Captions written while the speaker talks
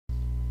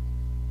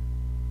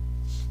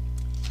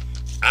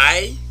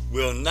I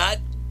will not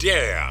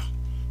dare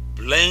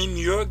blame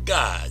your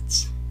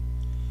gods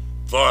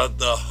for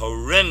the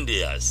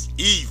horrendous,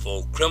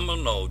 evil,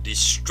 criminal,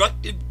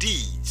 destructive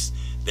deeds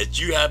that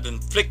you have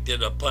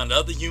inflicted upon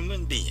other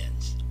human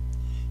beings.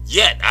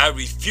 Yet I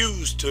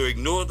refuse to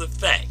ignore the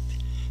fact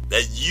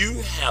that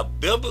you have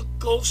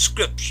biblical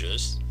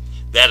scriptures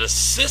that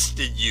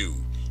assisted you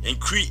in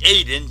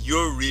creating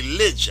your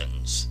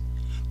religions,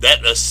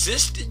 that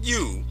assisted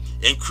you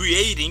in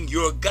creating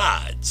your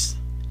gods,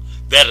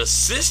 that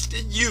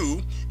assisted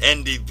you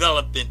in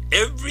developing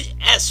every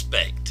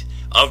aspect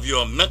of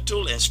your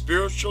mental and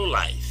spiritual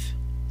life.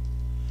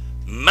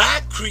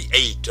 My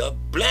Creator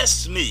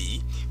blessed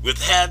me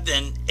with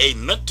having a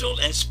mental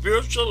and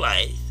spiritual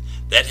life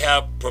that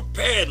have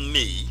prepared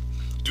me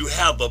to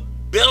have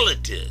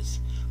abilities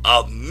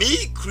of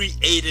me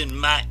creating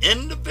my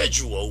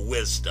individual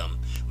wisdom,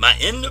 my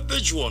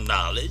individual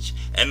knowledge,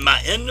 and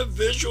my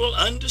individual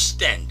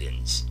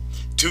understandings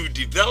to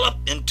develop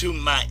into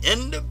my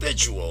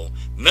individual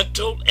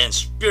mental and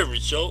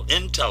spiritual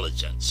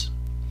intelligence.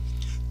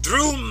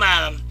 Through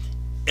my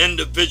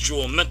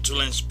individual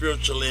mental and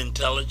spiritual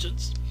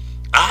intelligence,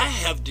 I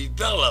have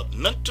developed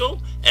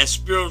mental and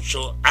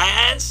spiritual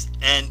eyes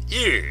and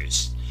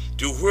ears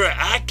to where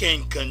I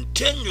can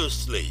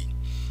continuously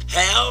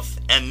have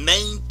and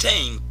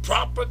maintain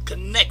proper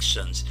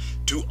connections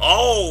to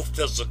all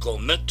physical,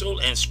 mental,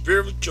 and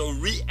spiritual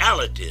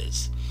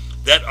realities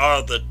that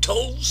are the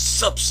total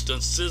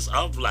substances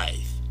of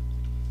life.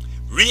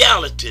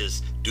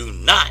 Realities do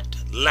not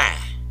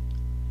lie.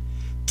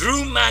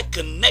 Through my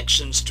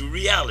connections to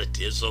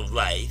realities of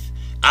life,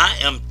 I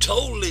am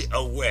totally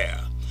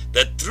aware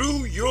that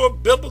through your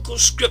biblical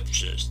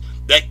scriptures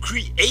that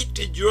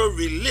created your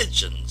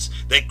religions,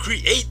 that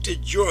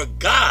created your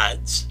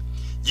gods,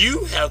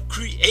 you have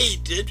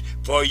created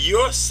for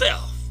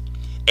yourself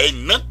a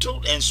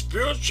mental and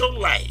spiritual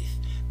life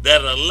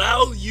that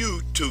allow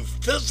you to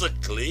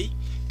physically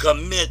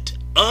commit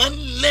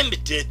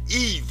unlimited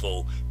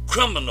evil,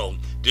 criminal,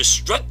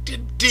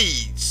 destructive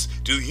deeds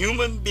to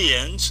human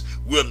beings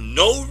with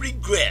no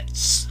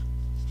regrets,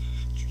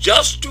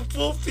 just to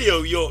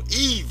fulfill your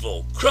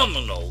evil,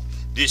 criminal,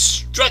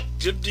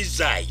 destructive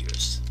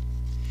desires.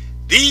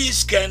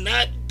 These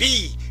cannot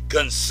be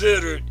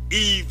considered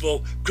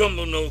evil,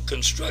 criminal,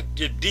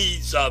 constructive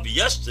deeds of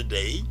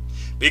yesterday,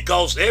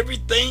 because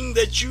everything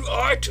that you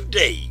are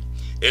today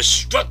is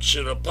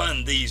structured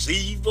upon these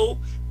evil,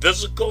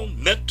 physical,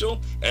 mental,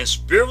 and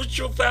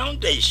spiritual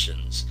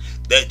foundations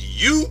that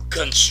you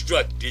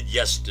constructed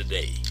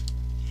yesterday.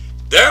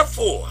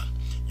 Therefore,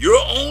 your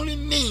only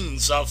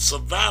means of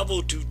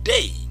survival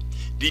today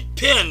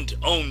depend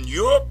on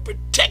your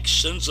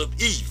protections of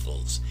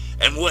evils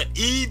and what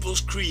evils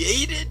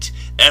created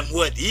and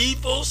what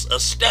evils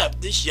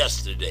established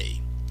yesterday.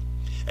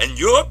 And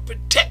your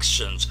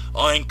protections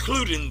are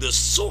including the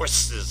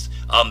sources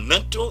of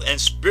mental and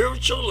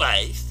spiritual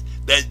life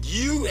that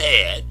you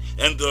had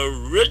in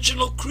the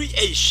original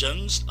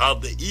creations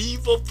of the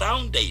evil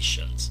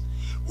foundations,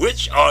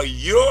 which are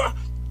your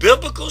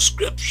biblical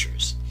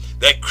scriptures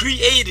that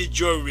created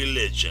your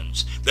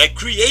religions, that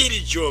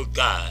created your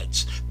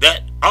gods,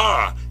 that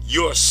are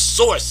your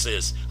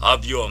sources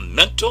of your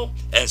mental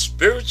and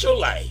spiritual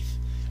life.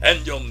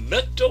 And your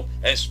mental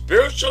and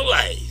spiritual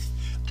life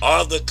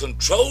are the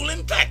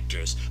controlling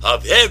factors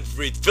of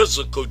every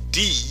physical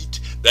deed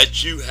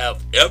that you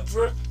have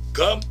ever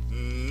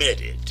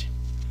committed.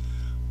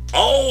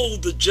 All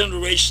the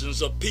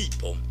generations of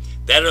people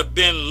that have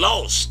been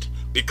lost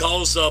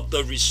because of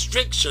the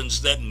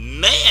restrictions that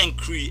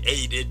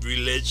man-created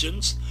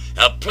religions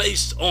have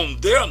placed on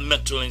their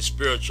mental and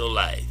spiritual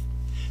life,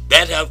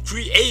 that have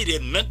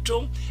created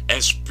mental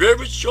and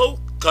spiritual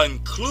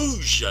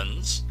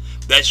conclusions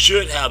that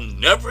should have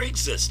never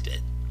existed.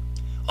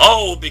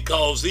 All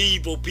because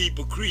evil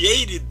people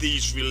created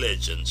these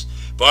religions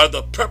for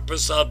the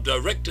purpose of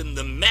directing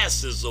the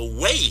masses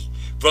away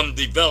from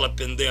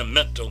developing their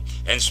mental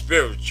and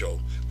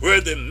spiritual, where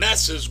the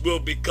masses will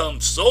become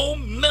so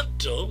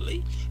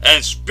mentally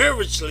and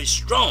spiritually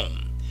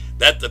strong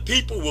that the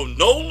people will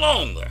no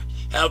longer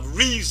have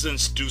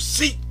reasons to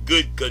seek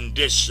good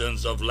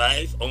conditions of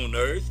life on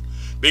earth,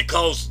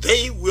 because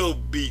they will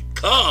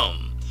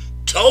become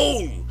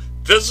total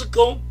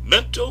physical,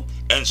 mental,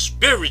 and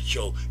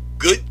spiritual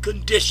good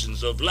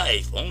conditions of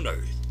life on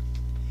earth.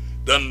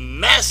 The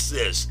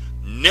masses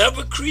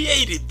never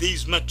created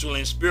these mental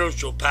and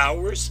spiritual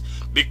powers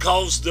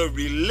because the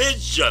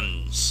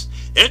religions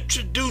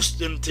introduced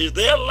them to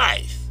their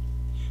life,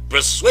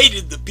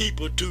 persuaded the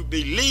people to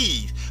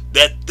believe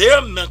that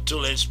their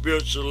mental and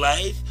spiritual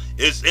life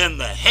is in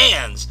the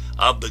hands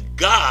of the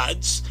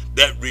gods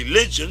that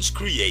religions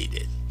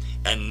created,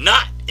 and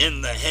not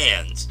in the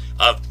hands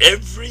of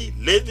every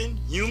living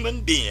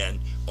human being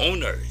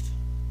on earth.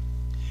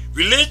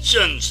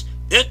 Religions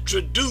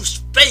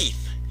introduced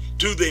faith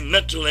to the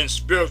mental and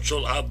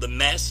spiritual of the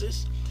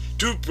masses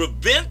to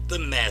prevent the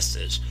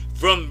masses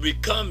from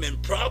becoming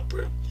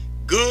proper,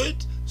 good,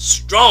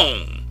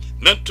 strong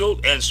mental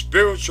and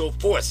spiritual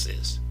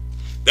forces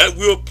that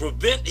will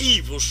prevent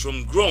evils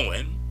from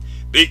growing,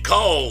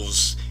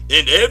 because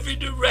in every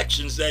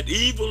direction that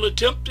evil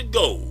attempt to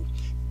go,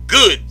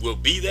 good will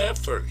be there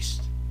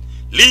first,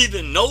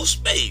 leaving no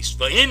space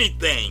for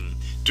anything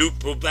to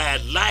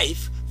provide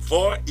life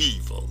for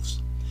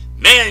evils.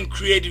 Man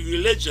created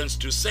religions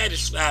to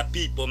satisfy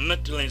people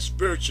mentally and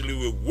spiritually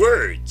with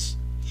words,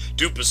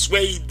 to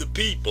persuade the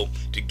people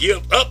to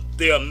give up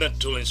their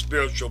mental and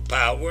spiritual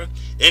power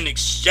in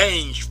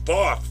exchange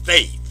for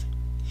faith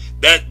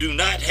that do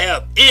not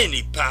have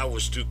any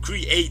powers to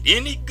create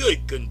any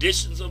good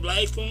conditions of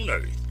life on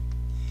earth.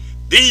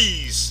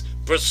 These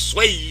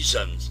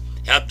persuasions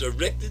have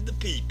directed the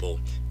people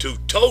to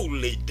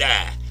totally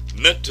die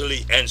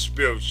mentally and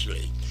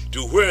spiritually,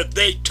 to where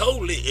they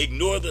totally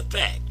ignore the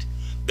fact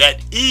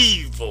that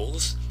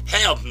evils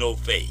have no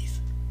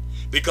faith,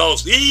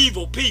 because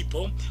evil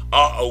people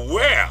are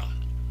aware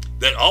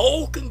that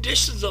all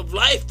conditions of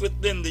life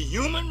within the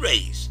human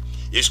race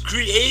is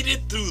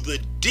created through the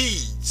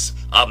deeds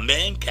of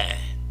mankind.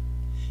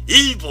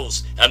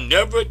 Evils have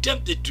never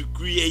attempted to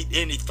create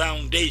any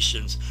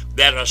foundations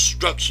that are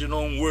structured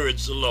on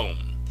words alone,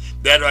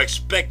 that are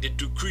expected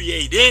to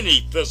create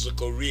any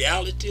physical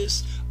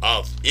realities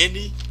of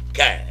any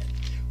kind.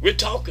 We're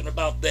talking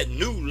about that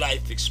new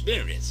life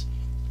experience.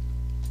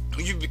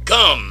 When you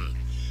become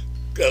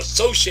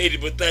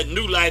associated with that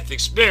new life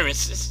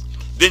experiences,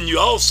 then you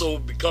also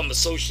become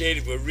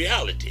associated with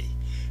reality.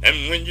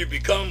 And when you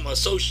become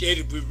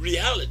associated with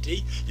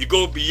reality, you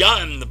go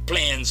beyond the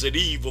plans that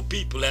evil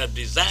people have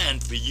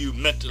designed for you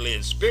mentally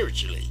and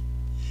spiritually.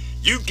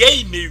 You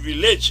gave me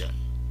religion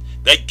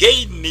that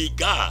gave me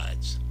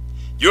gods.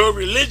 Your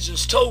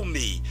religions told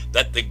me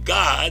that the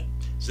God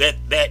that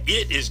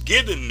it is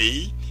given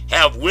me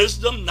have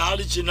wisdom,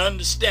 knowledge, and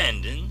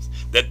understanding,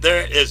 that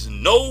there is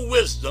no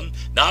wisdom,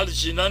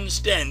 knowledge, and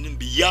understanding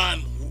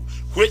beyond,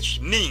 which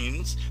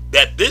means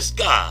that this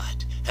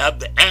God have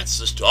the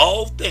answers to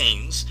all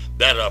things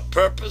that are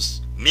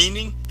purpose,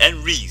 meaning,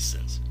 and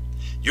reasons.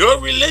 Your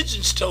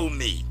religions told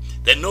me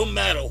that no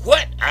matter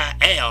what I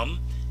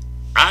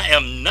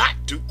am not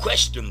to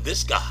question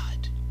this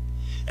God.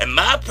 And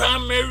my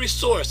primary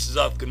sources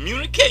of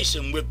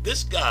communication with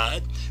this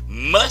God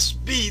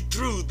must be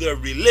through the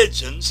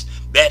religions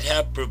that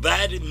have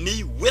provided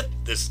me with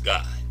this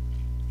God.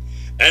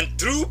 And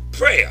through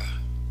prayer,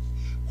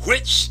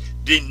 which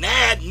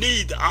denied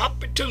me the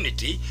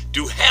opportunity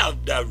to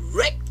have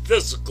direct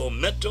physical,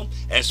 mental,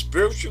 and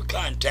spiritual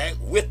contact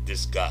with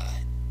this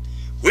God,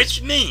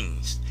 which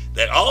means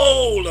that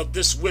all of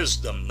this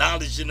wisdom,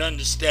 knowledge, and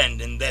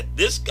understanding that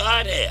this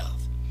God have,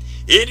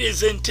 it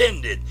is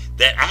intended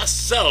that I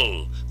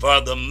sell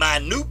for the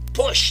minute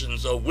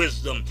portions of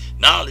wisdom,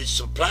 knowledge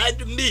supplied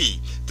to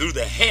me through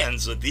the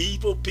hands of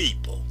evil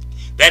people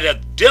that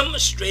have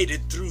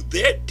demonstrated through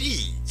their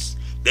deeds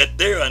that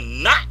they are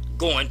not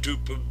going to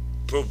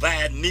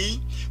provide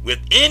me with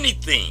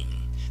anything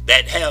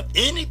that have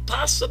any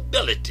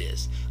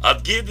possibilities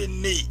of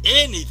giving me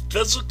any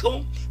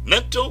physical,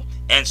 mental,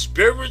 and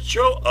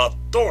spiritual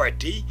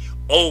authority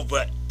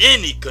over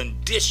any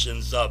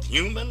conditions of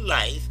human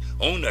life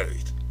on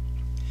earth.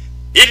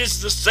 It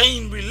is the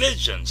same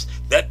religions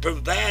that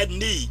provide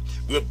me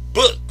with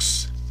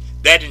books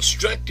that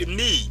instructed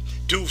me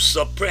to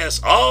suppress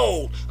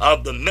all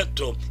of the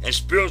mental and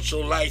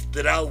spiritual life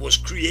that I was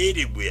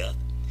created with,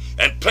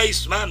 and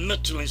place my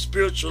mental and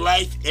spiritual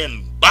life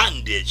in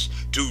bondage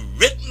to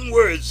written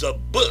words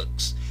of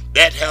books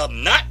that have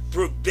not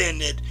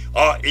prevented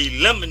or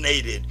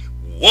eliminated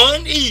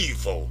one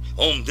evil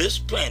on this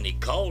planet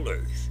called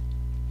Earth.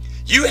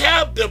 You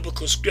have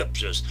biblical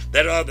scriptures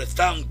that are the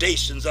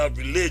foundations of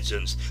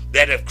religions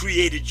that have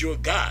created your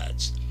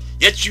gods,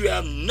 yet you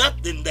have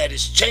nothing that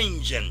is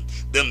changing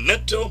the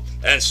mental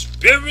and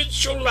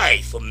spiritual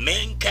life of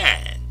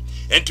mankind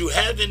into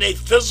having a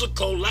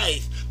physical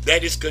life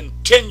that is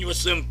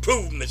continuous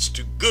improvements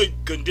to good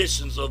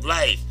conditions of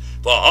life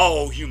for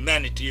all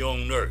humanity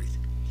on earth.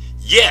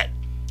 Yet,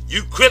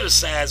 you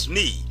criticize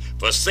me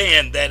for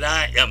saying that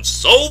I am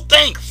so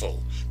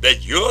thankful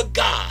that your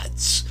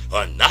gods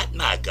are not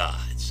my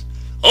gods,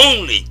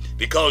 only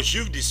because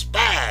you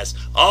despise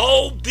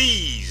all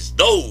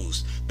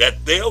those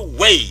that their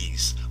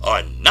ways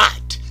are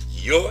not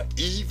your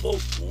evil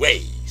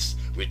ways.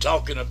 We're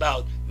talking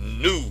about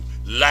new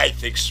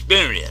life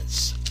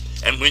experience.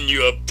 And when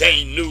you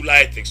obtain new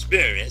life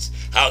experience,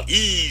 how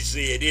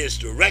easy it is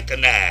to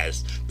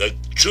recognize the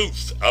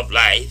truth of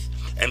life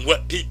and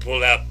what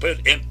people have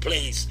put in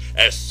place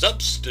as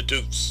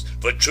substitutes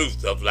for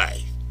truth of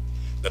life.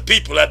 The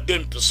people have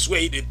been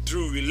persuaded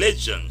through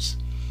religions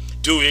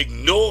to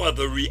ignore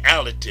the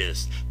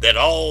realities that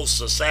all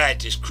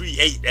societies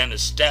create and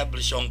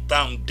establish on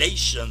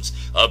foundations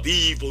of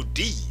evil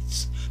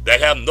deeds that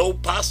have no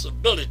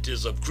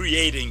possibilities of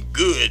creating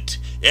good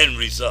end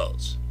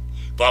results.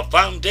 For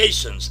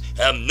foundations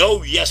have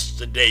no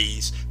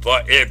yesterdays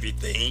for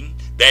everything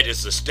that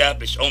is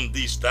established on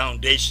these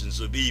foundations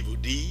of evil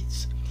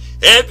deeds.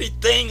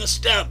 Everything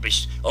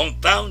established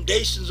on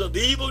foundations of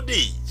evil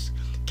deeds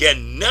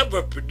can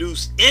never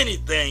produce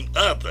anything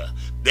other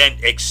than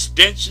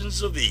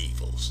extensions of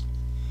evils.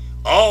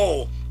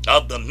 All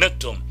of the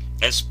mental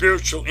and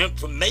spiritual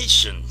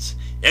informations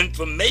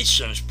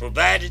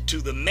provided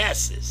to the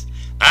masses,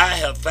 I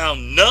have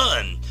found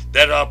none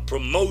that are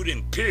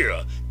promoting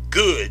pure,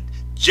 good,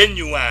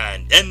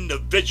 genuine,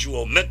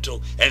 individual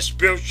mental and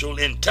spiritual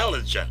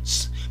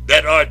intelligence,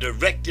 that are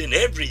directing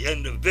every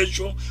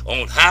individual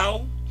on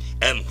how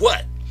and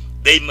what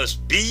they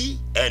must be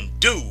and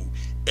do,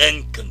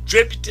 and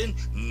contributing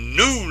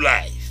new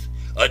life,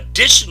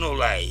 additional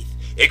life,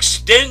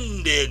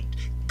 extended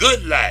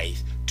good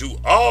life to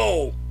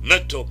all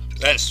mental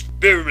and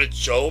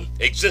spiritual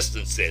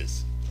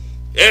existences.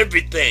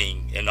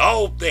 Everything and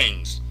all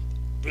things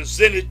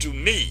presented to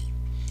me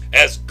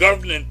as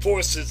governing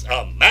forces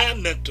of my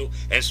mental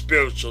and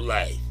spiritual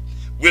life,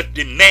 with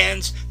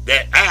demands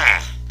that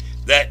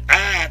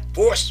I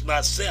force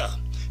myself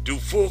to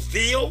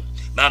fulfill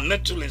my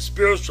mental and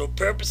spiritual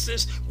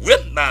purposes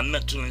with my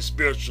mental and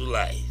spiritual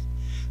life.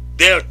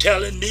 They're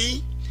telling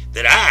me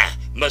that I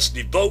must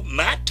devote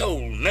my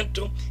total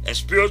mental and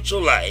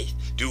spiritual life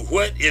to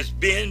what is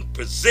being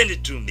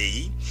presented to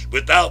me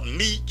without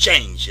me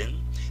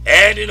changing,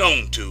 adding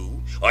on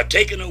to, or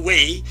taking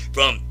away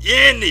from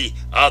any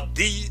of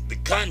the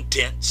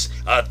contents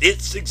of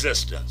its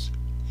existence.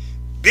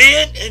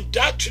 Being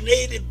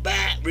indoctrinated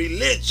by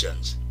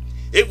religions,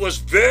 it was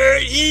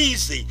very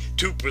easy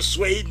to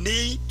persuade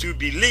me to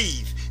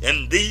believe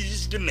in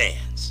these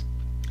demands,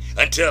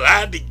 until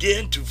I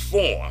began to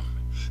form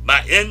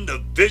my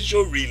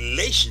individual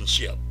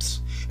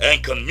relationships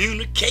and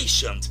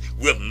communications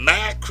with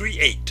my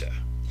Creator,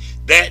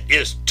 that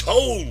is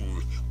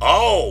told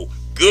all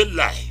good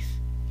life,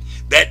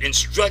 that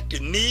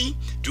instructed me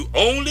to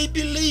only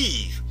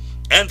believe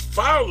and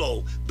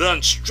follow the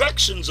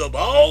instructions of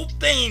all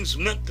things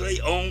mentally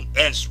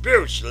and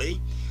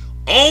spiritually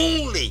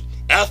only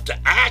after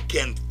I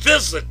can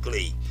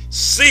physically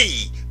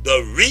see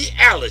the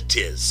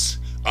realities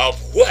of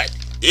what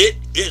it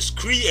is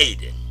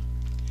creating.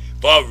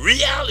 For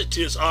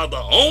realities are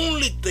the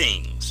only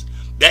things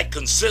that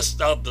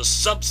consist of the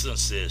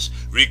substances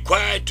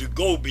required to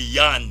go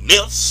beyond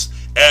myths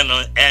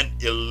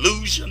and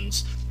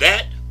illusions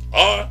that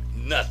are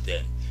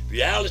nothing.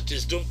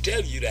 Realities don't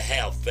tell you to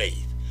have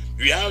faith.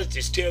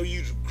 Realities tell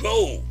you to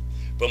grow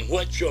from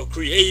what your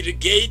Creator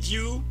gave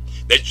you,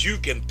 that you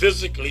can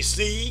physically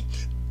see,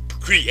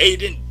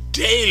 creating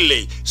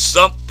daily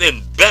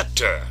something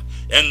better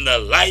in the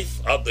life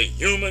of the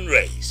human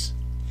race.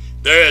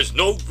 There is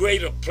no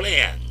greater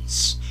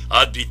plans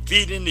of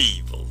defeating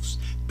evils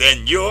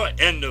than your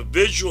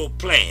individual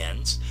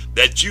plans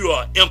that you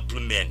are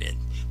implementing,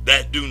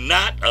 that do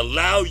not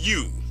allow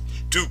you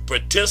to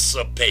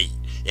participate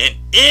in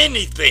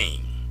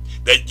anything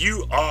that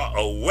you are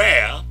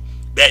aware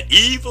that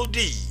evil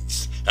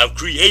deeds have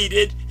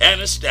created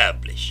and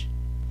established.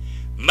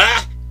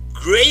 My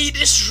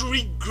greatest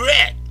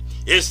regret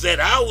is that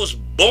I was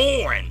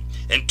born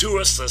into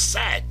a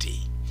society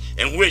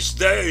in which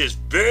there is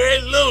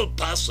very little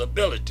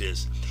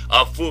possibilities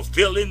of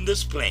fulfilling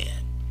this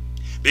plan,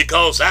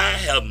 because I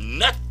have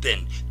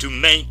nothing to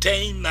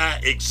maintain my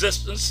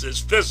existences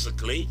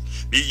physically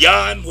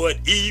beyond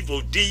what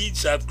evil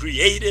deeds have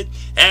created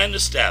and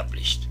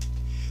established.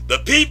 The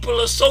people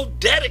are so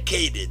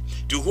dedicated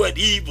to what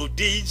evil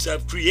deeds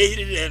have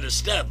created and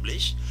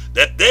established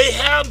that they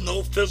have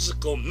no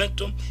physical,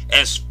 mental,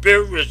 and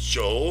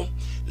spiritual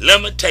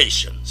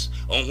limitations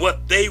on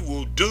what they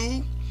will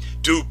do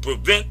to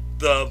prevent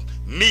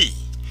me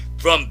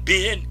from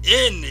being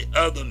any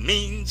other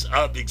means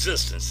of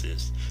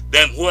existences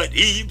than what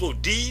evil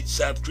deeds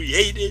have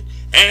created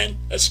and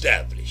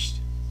established.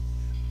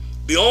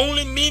 The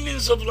only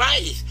meanings of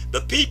life the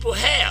people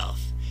have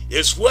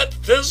is what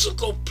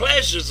physical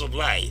pleasures of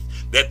life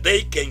that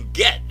they can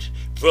get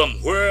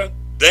from where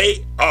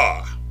they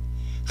are.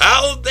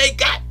 How they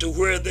got to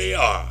where they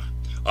are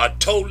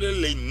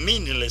totally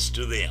meaningless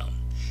to them,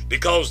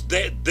 because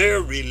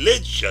their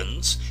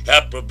religions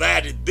have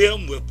provided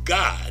them with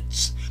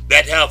gods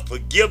that have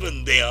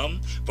forgiven them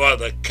for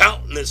the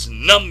countless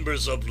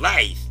numbers of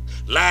lives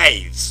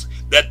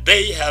that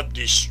they have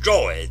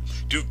destroyed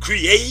to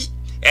create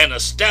and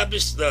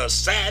establish the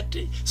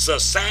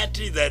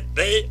society that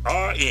they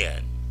are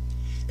in.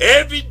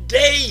 Every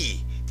day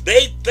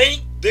they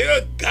thank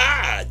their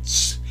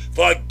gods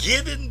for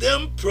giving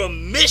them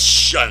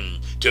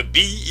permission to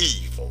be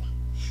evil,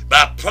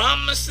 by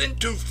promising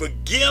to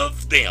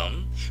forgive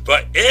them for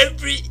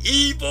every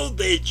evil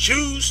they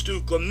choose to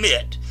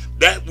commit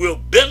that will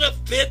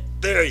benefit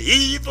their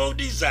evil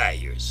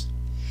desires.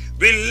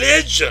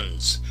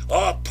 Religions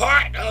are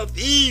part of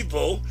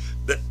evil,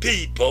 the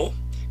people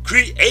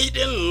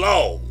creating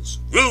laws,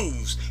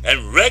 rules,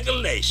 and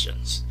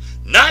regulations,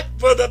 not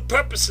for the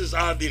purposes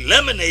of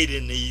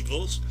eliminating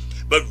evils,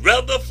 but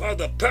rather for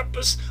the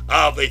purpose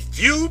of a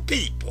few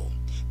people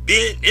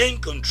being in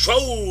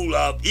control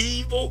of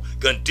evil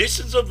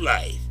conditions of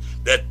life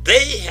that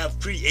they have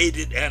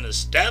created and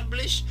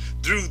established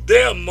through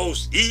their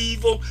most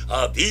evil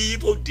of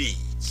evil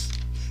deeds.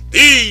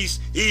 These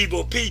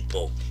evil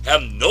people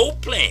have no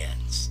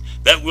plans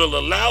that will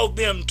allow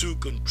them to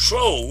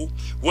control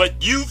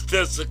what you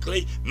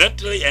physically,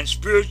 mentally, and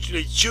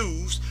spiritually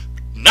choose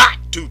not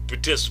to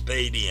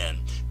participate in.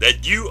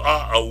 That you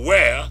are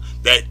aware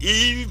that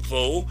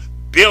evil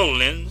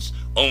buildings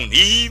on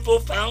evil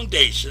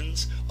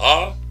foundations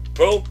are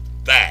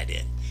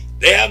provided.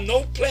 They have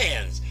no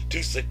plans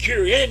to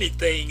secure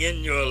anything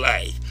in your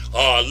life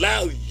or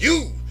allow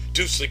you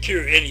to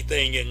secure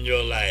anything in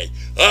your life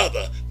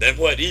other than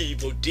what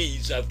evil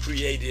deeds have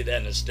created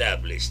and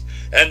established.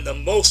 And the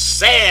most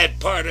sad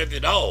part of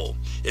it all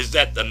is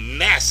that the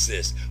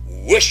masses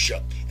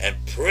worship and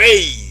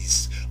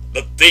praise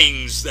the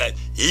things that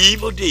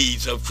evil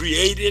deeds have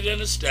created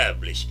and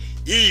established,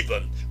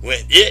 even when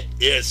it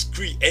is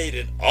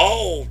creating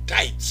all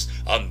types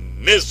of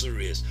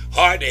miseries,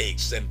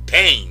 heartaches, and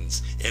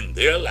pains in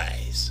their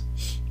lives.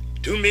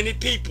 Too many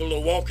people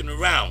are walking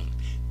around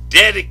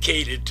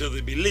dedicated to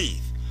the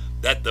belief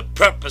that the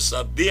purpose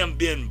of them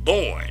being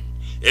born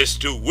is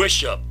to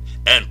worship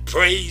and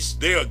praise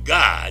their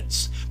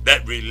gods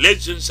that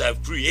religions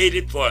have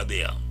created for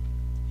them.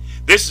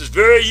 This is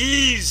very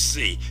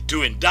easy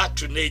to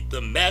indoctrinate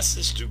the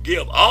masses to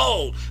give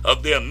all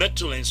of their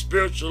mental and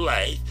spiritual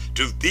life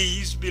to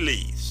these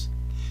beliefs.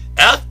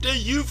 After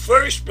you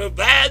first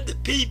provide the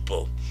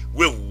people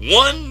with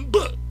one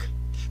book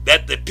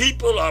that the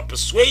people are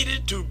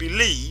persuaded to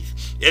believe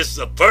is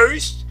the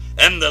first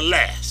and the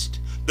last,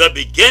 the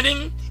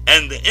beginning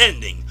and the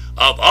ending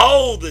of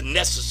all the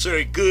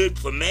necessary good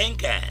for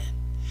mankind,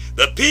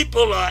 the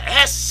people are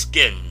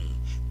asking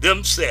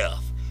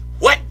themselves,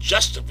 what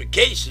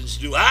justifications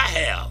do I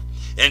have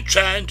in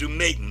trying to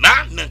make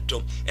my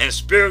mental and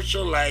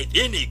spiritual life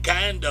any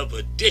kind of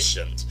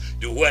additions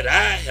to what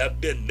I have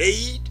been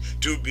made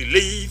to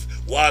believe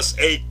was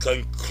a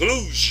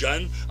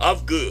conclusion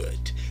of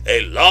good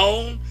a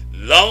long,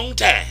 long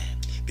time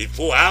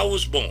before I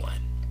was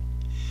born?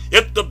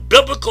 If the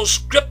biblical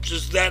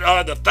scriptures that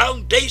are the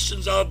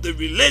foundations of the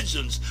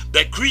religions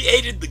that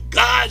created the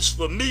gods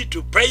for me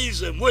to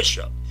praise and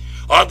worship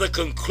are the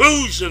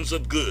conclusions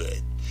of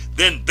good,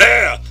 then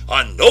there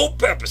are no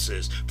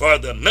purposes for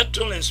the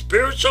mental and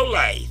spiritual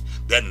life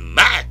that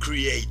my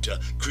Creator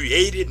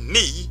created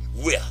me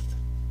with.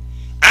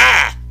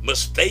 I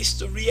must face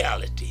the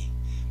reality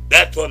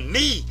that for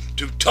me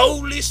to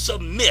totally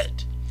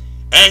submit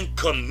and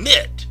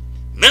commit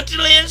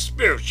mentally and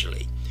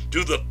spiritually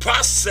to the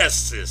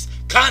processes,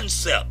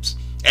 concepts,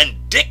 and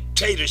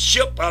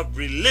dictatorship of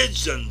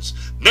religion's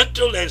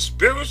mental and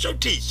spiritual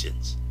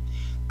teachings,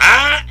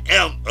 I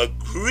am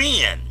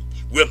agreeing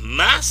with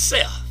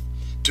myself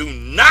to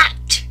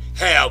not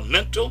have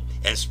mental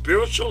and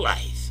spiritual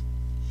life.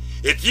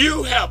 If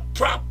you have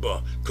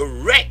proper,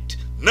 correct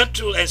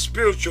mental and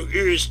spiritual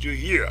ears to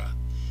hear,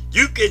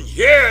 you can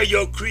hear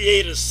your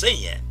Creator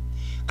saying,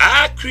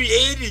 I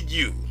created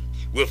you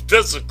with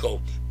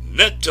physical,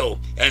 mental,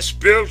 and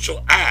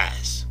spiritual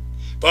eyes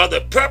for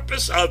the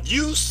purpose of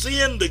you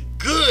seeing the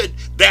good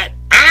that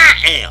I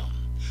am,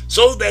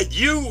 so that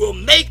you will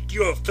make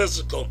your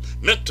physical,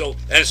 mental,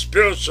 and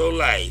spiritual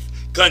life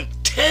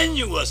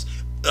continuous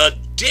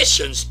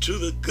additions to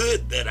the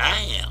good that I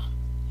am.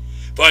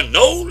 For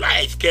no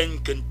life can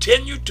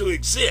continue to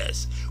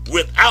exist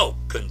without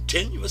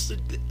continuous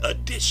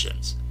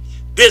additions.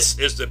 This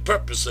is the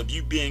purpose of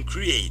you being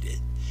created,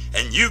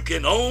 and you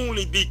can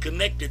only be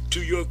connected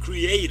to your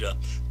Creator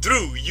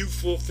through you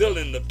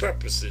fulfilling the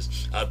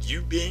purposes of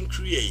you being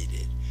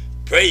created.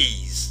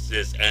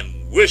 Praises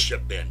and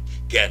worshiping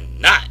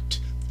cannot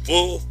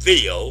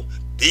fulfill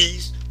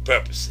these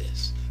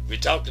purposes. We're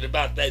talking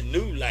about that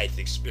new life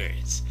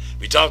experience.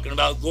 We're talking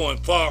about going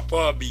far,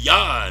 far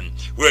beyond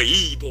where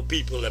evil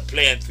people are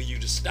planning for you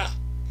to stop.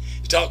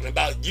 We're talking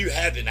about you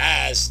having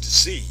eyes to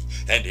see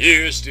and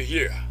ears to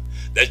hear,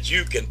 that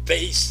you can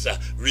face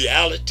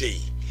reality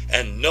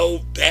and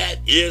know that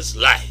is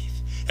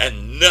life,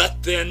 and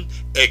nothing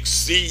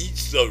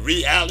exceeds the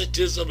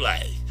realities of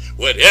life.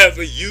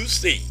 Whatever you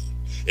see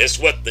is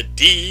what the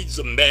deeds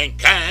of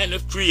mankind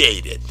have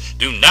created.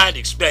 Do not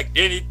expect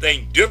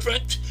anything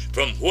different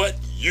from what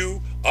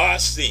you are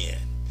seeing,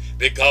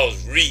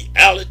 because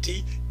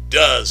reality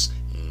does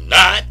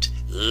not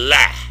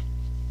lie.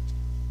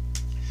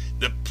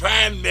 The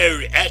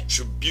primary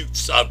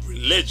attributes of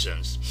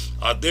religions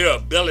are their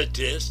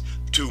abilities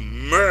to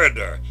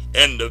murder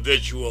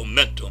individual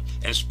mental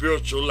and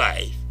spiritual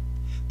life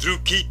through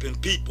keeping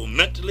people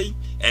mentally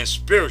and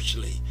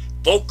spiritually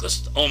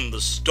focused on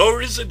the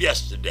stories of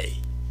yesterday,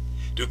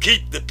 to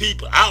keep the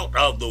people out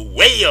of the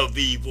way of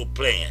evil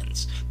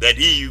plans that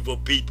evil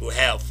people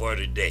have for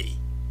today.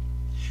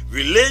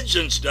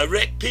 Religions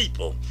direct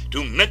people to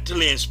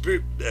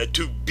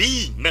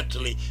be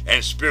mentally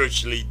and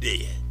spiritually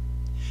dead.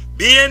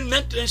 Being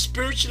mentally and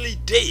spiritually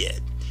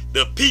dead,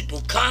 the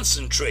people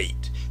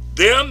concentrate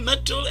their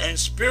mental and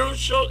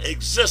spiritual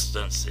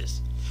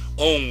existences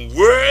on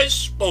words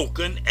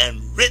spoken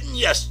and written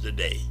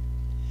yesterday,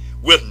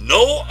 with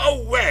no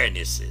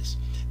awarenesses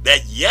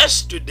that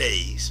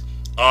yesterdays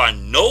are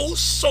no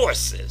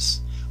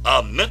sources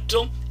of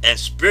mental and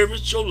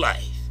spiritual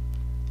life,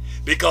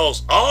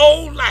 because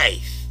all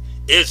life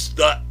is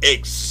the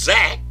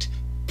exact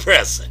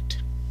present.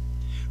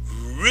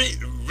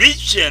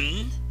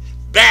 Reaching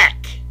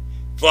back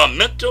for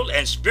mental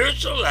and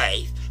spiritual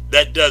life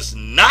that does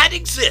not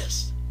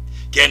exist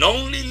can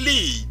only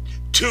lead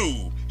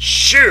to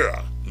sure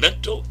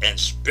mental and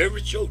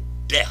spiritual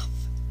death.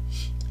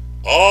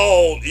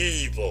 All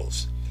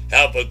evils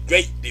have a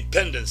great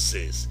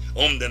dependencies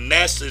on the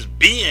masses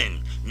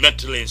being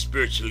mentally and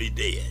spiritually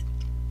dead.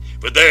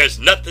 But there is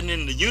nothing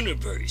in the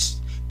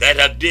universe that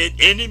have did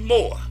any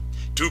more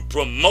to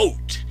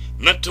promote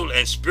mental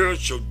and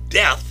spiritual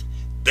death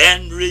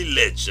than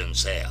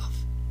religions have.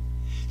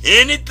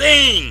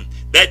 Anything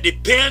that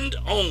depends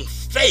on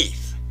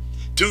faith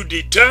to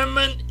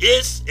determine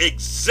its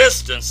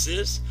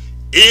existences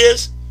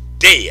is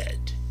dead.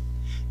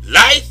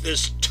 Life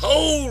is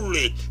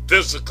totally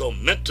physical,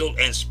 mental,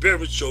 and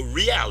spiritual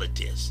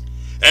realities,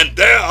 and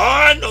there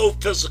are no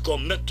physical,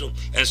 mental,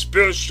 and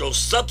spiritual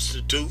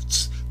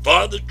substitutes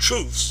for the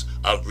truths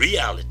of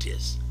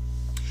realities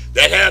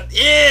that have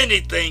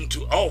anything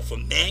to offer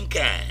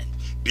mankind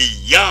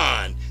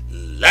beyond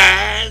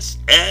lies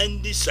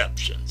and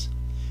deceptions.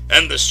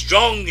 And the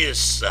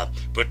strongest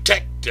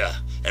protector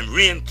and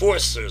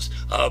reinforcers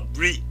of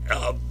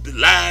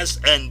lies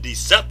and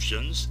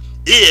deceptions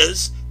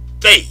is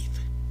faith.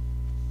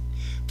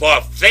 For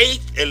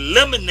faith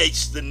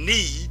eliminates the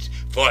need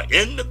for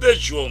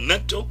individual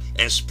mental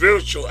and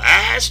spiritual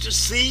eyes to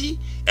see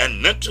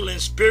and mental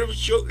and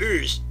spiritual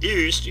ears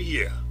to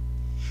hear.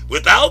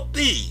 Without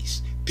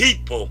these,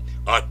 people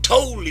are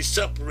totally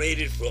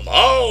separated from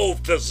all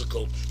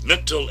physical,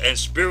 mental, and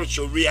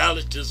spiritual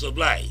realities of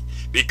life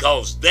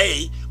because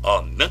they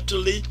are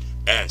mentally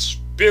and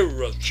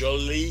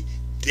spiritually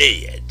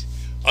dead.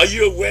 Are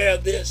you aware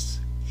of this?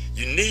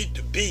 You need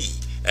to be,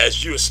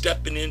 as you're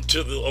stepping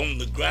into on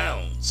the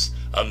grounds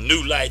of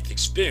new life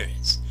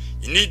experience.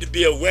 You need to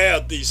be aware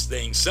of these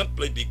things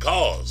simply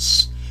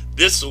because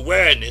this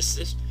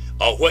awareness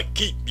are what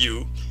keep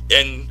you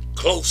in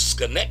close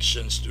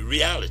connections to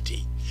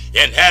reality.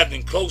 And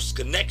having close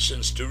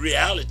connections to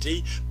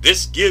reality,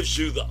 this gives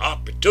you the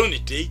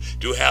opportunity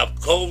to have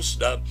close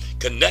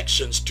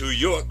connections to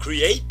your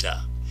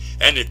Creator.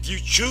 And if you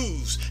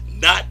choose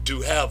not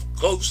to have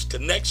close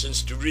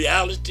connections to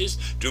realities,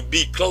 to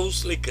be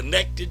closely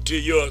connected to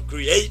your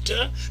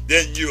Creator,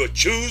 then you're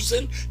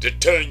choosing to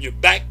turn your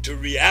back to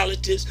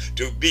realities,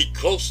 to be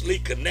closely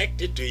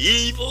connected to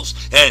evils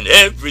and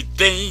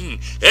everything,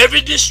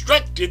 every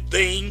destructive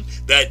thing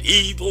that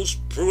evils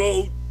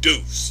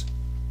produce.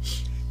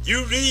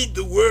 You read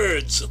the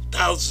words of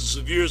thousands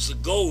of years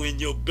ago in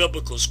your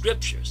biblical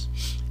scriptures.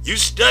 You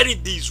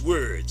studied these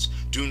words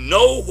to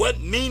know what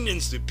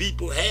meanings the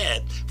people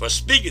had for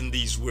speaking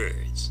these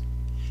words.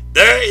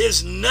 There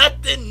is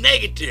nothing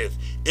negative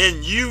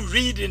in you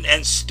reading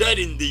and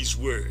studying these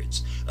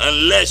words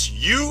unless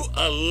you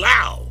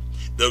allow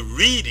the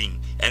reading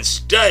and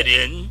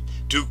studying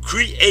to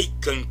create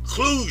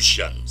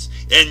conclusions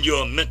in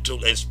your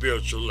mental and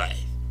spiritual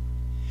life.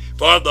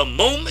 For the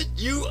moment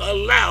you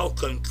allow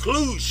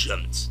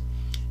conclusions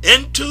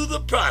into the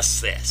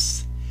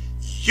process,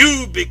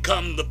 you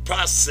become the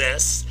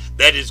process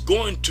that is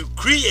going to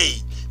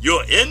create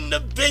your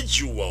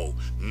individual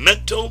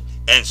mental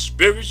and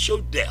spiritual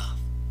death.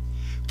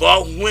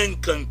 For when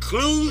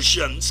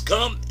conclusions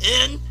come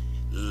in,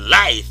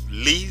 life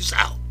leaves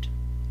out.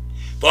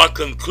 For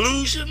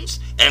conclusions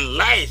and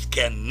life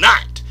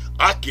cannot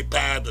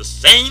occupy the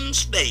same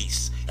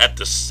space at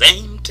the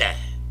same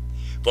time.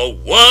 For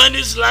one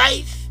is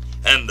life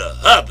and the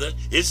other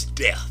is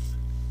death.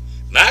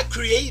 My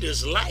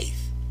Creator's life.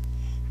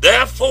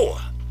 Therefore,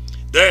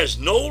 there is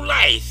no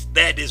life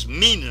that is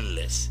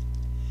meaningless.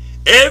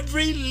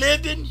 Every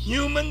living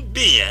human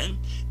being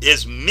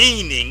is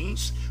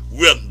meanings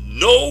with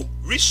no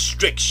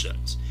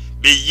restrictions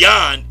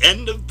beyond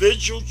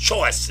individual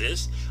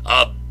choices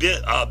of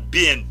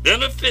being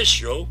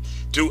beneficial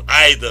to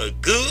either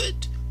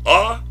good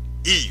or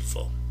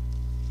evil,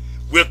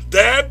 with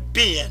there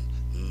being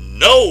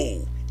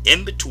no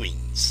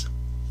in-betweens.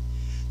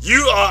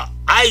 You are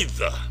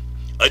either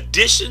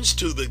additions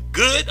to the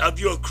good of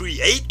your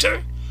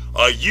Creator,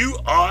 or you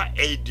are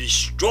a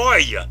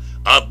destroyer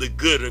of the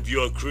good of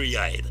your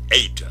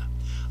Creator.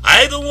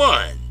 Either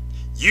one,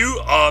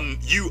 you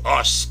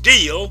are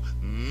still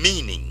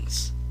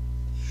meanings.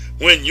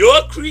 When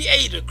your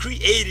Creator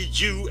created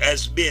you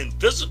as being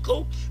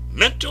physical,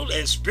 mental,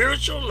 and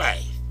spiritual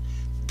life,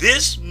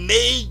 this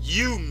made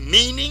you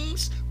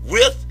meanings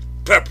with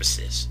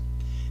purposes.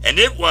 And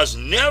it was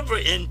never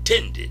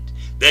intended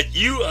that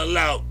you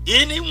allow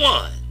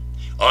anyone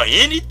or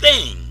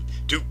anything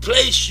to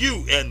place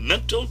you in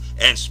mental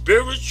and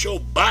spiritual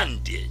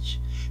bondage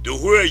to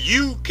where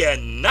you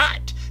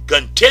cannot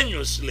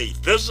continuously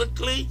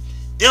physically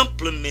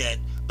implement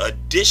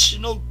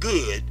additional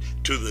good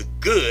to the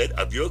good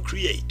of your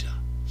Creator.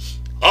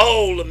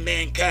 All of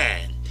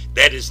mankind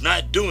that is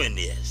not doing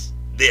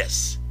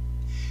this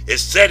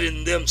is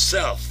setting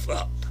themselves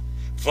up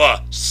for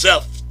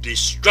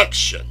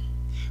self-destruction.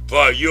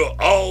 For your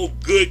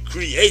all-good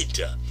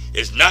Creator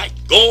is not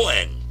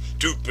going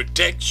to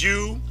protect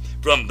you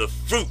from the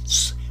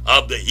fruits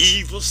of the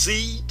evil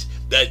seed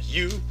that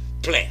you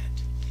plant.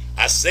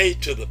 I say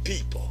to the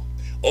people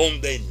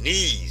on their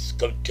knees,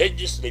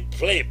 continuously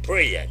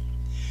praying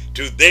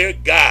to their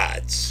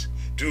gods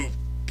to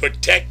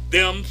protect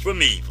them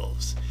from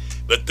evils.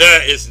 But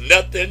there is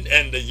nothing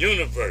in the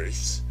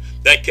universe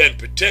that can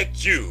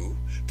protect you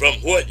from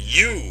what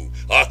you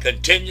are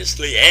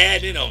continuously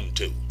adding on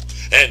to.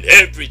 And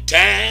every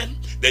time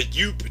that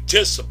you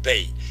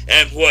participate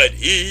in what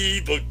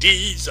evil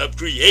deeds have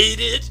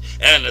created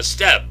and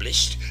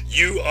established,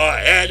 you are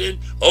adding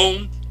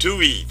on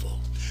to evil.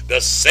 The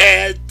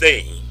sad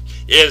thing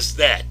is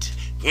that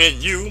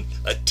when you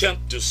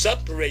attempt to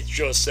separate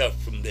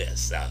yourself from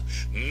this,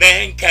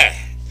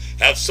 mankind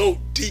have so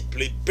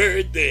deeply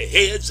buried their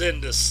heads in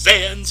the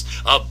sands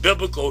of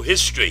biblical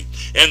history,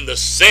 in the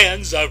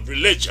sands of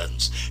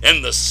religions,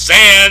 in the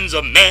sands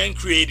of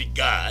man-created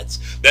gods,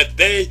 that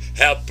they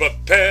have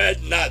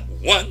prepared not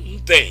one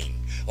thing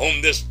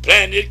on this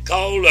planet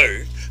called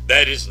Earth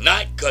that is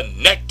not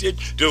connected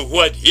to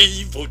what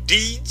evil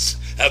deeds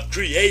have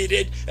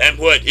created and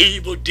what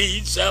evil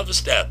deeds have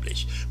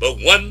established.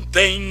 But one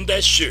thing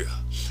that's sure,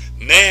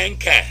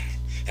 mankind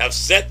have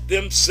set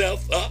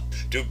themselves up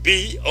to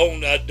be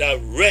on a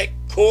direct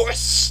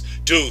course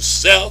to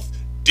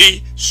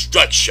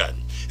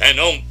self-destruction. And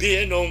on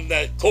being on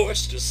that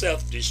course to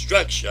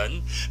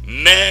self-destruction,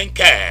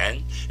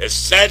 mankind is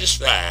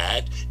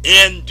satisfied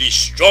in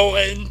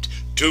destroying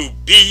to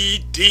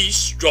be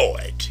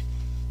destroyed.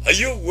 Are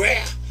you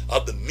aware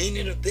of the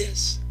meaning of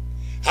this?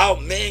 How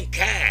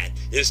mankind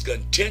is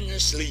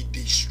continuously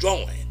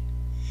destroying,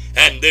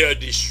 and they're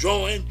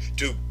destroying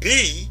to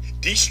be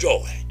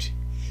destroyed.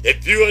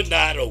 If you are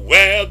not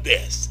aware of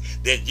this,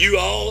 then you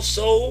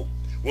also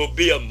will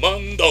be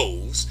among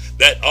those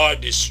that are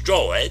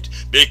destroyed,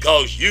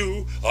 because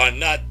you are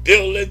not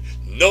building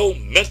no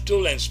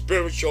mental and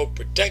spiritual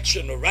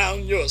protection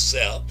around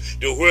yourself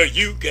to where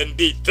you can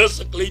be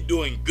physically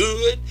doing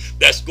good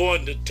that's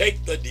going to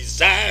take the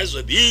desires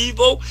of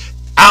evil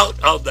out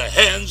of the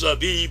hands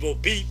of evil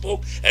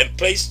people and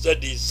place the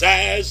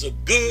desires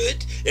of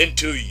good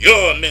into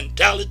your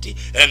mentality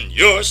and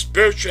your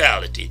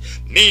spirituality,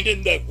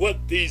 meaning that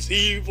what these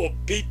evil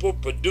people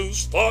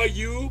produce for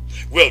you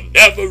will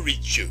never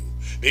reach you,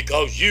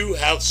 because you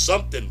have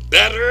something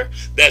better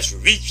that's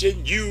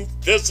reaching you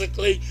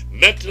physically,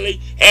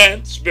 mentally,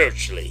 and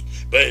spiritually.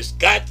 But it's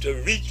got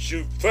to reach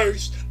you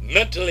first,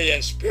 mentally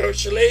and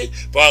spiritually,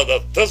 for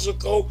the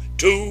physical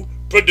to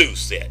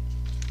produce it.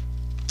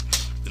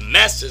 The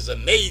masses have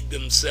made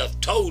themselves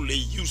totally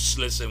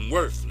useless and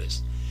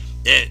worthless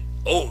and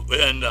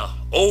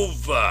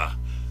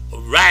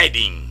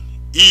overriding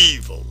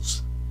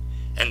evils.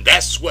 And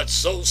that's what's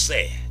so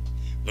sad.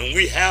 When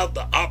we have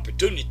the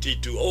opportunity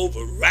to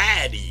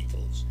override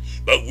evils,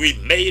 but we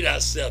made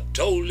ourselves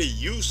totally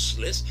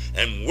useless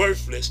and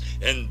worthless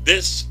in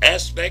this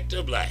aspect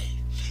of life.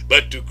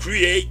 But to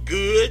create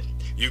good,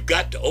 you've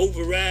got to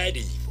override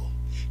evil.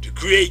 To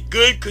create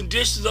good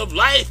conditions of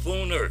life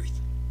on earth.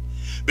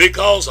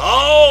 Because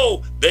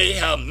all they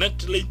have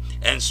mentally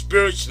and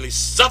spiritually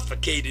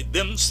suffocated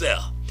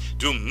themselves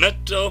to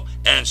mental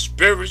and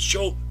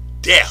spiritual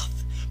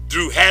death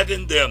through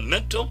having their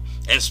mental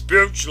and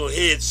spiritual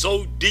heads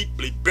so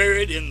deeply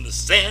buried in the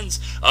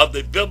sands of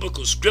the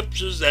biblical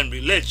scriptures and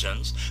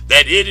religions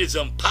that it is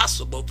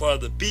impossible for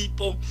the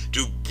people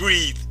to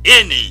breathe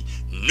any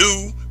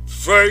new,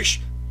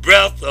 fresh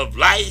breath of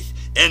life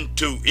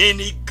into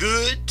any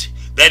good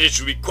that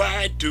is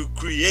required to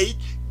create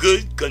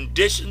good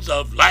conditions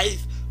of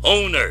life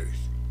on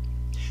earth.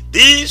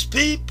 These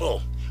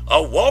people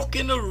are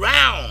walking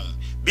around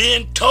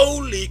being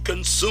totally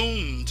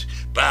consumed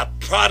by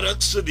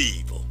products of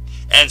evil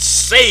and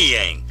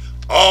saying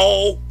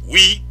all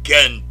we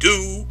can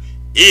do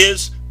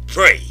is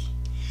pray.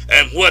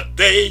 And what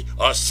they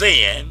are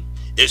saying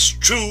is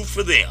true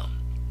for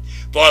them.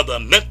 For the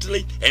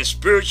mentally and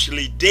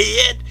spiritually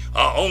dead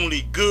are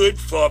only good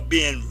for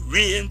being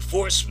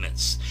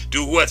reinforcements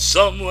to what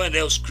someone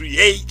else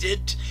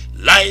created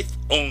life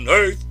on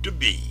earth to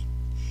be.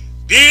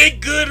 Be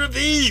it good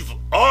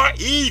or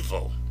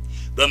evil,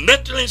 the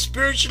mentally and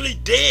spiritually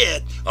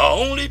dead are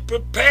only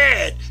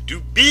prepared to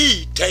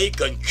be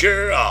taken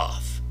care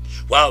of,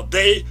 while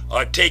they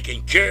are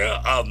taking care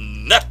of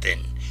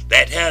nothing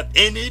that have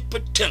any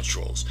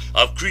potentials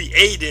of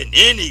creating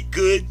any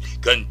good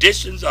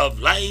conditions of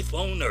life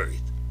on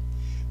earth.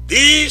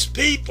 These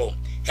people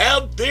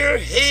have their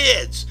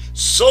heads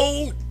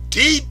so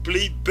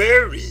deeply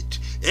buried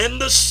in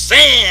the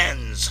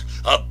sands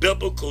of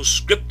biblical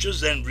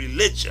scriptures and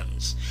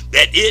religions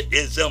that it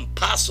is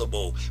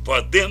impossible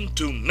for them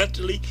to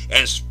mentally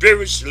and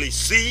spiritually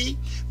see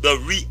the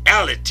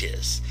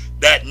realities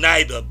that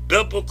neither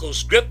biblical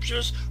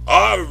scriptures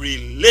or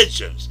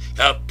religions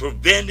have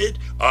prevented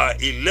or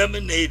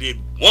eliminated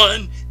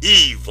one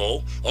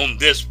evil on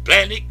this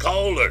planet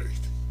called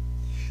Earth.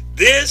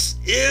 This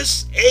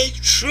is a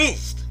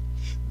truth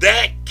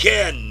that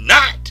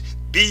cannot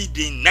be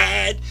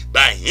denied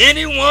by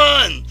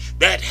anyone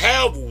that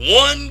have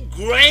one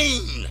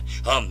grain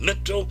of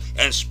mental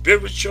and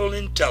spiritual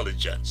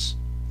intelligence.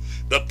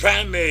 The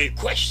primary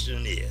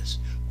question is,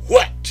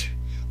 what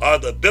are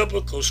the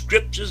biblical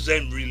scriptures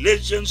and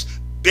religions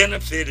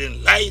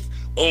benefiting life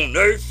on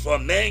earth for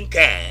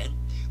mankind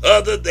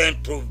other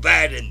than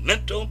providing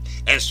mental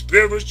and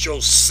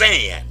spiritual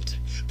sand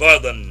for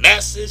the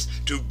masses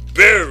to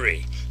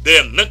bury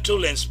their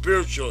mental and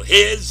spiritual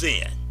heads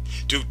in,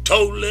 to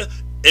totally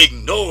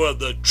ignore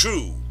the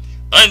true,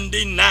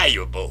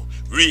 undeniable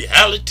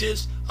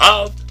realities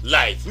of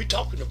life? We're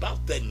talking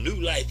about that new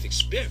life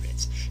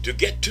experience. To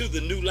get to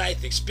the new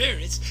life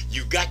experience,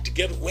 you got to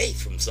get away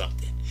from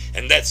something.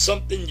 And that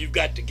something you've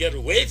got to get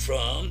away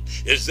from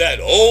is that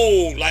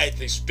old life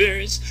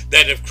experience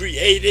that have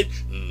created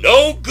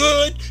no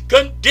good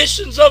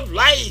conditions of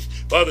life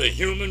for the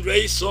human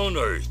race on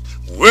earth.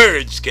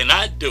 Words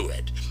cannot do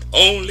it.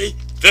 Only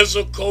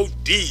physical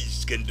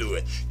deeds can do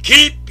it.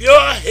 Keep your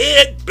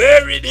head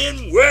buried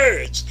in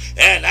words,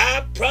 and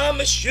I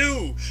promise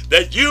you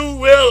that you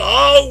will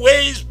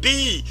always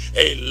be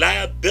a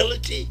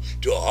liability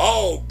to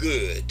all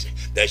good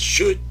that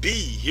should be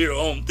here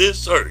on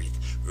this earth,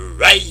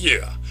 right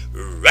here,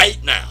 right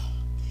now.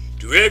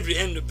 To every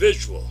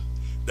individual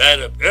that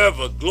have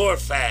ever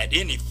glorified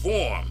any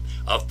form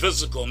of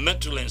physical,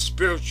 mental, and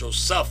spiritual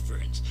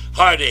sufferings,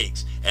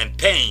 heartaches, and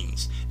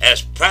pains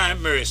as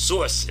primary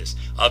sources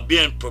of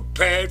being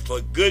prepared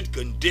for good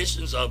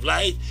conditions of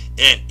life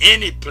in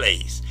any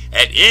place,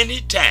 at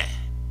any time,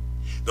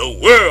 the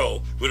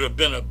world would have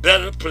been a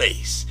better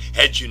place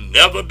had you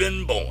never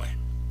been born.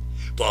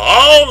 For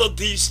all of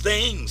these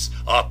things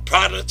are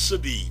products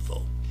of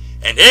evil.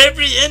 And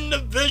every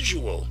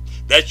individual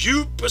that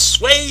you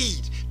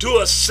persuade to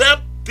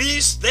accept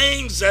these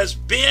things as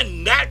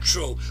being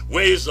natural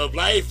ways of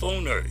life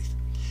on earth,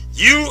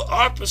 you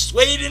are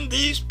persuading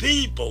these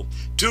people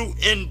to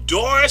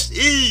endorse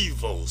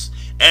evils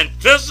and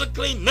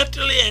physically,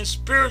 mentally, and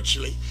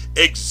spiritually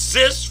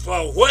exist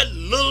for what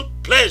little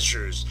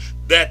pleasures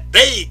that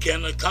they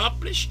can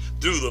accomplish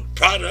through the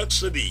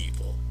products of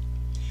evil.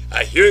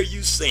 I hear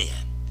you saying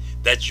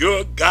that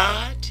your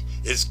God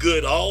is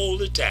good all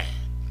the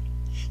time,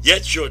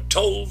 yet your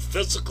total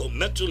physical,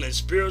 mental, and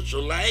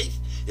spiritual life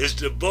is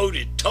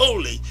devoted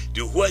totally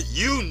to what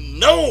you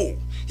know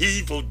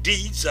evil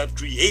deeds have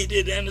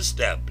created and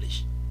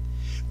established.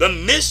 The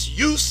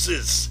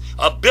misuses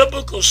of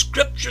biblical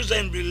scriptures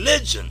and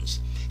religions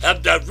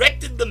have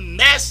directed the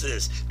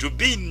masses to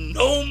be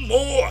no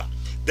more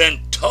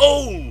than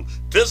told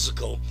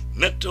physical,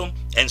 mental,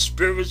 and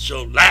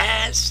spiritual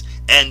lies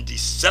and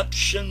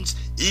deceptions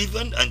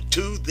even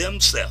unto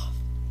themselves.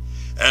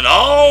 And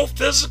all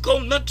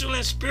physical, mental,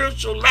 and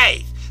spiritual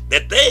life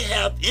that they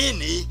have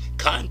any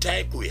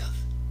contact with.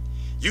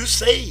 You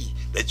say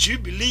that you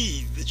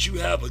believe that you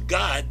have a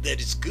God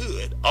that is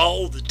good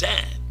all the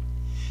time,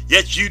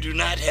 yet you do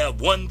not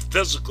have one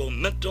physical,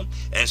 mental,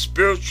 and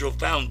spiritual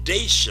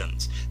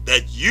foundations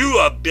that you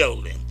are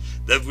building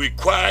that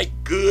require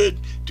good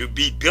to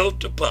be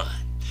built upon,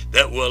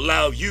 that will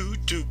allow you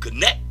to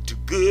connect to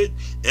good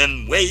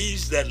in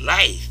ways that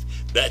life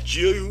that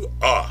you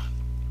are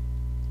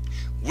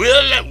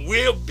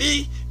will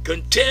be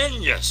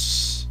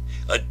continuous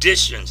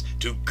additions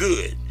to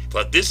good,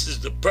 for this is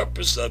the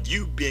purpose of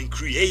you being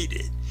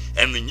created.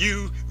 And when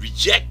you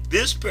reject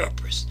this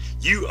purpose,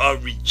 you are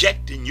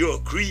rejecting your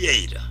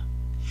creator.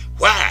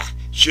 Why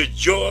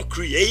should your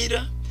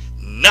creator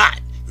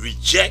not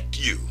reject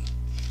you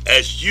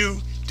as you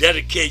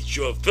dedicate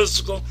your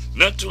physical,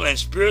 mental, and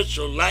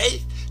spiritual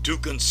life to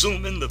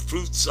consuming the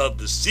fruits of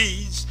the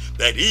seeds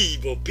that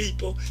evil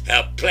people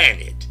have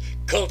planted,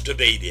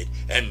 cultivated,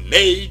 and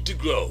made to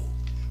grow?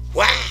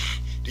 Why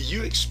do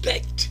you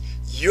expect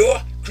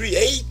your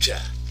creator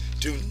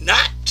to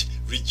not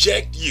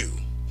reject you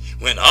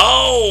when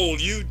all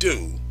you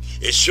do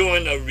is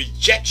showing a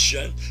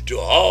rejection to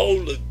all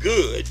the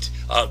good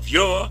of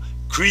your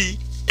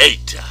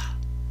creator?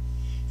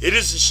 It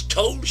is a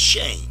total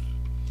shame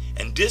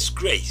and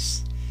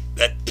disgrace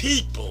that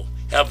people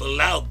have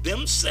allowed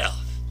themselves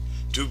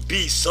to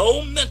be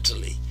so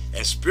mentally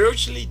and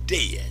spiritually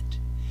dead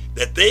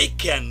that they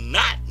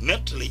cannot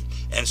mentally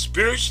and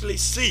spiritually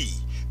see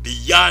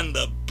beyond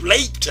the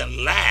blatant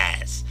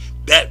lies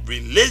that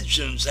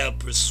religions have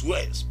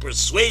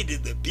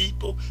persuaded the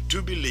people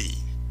to believe,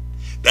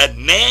 that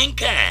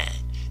mankind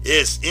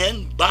is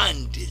in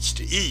bondage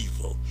to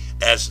evil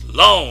as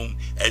long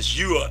as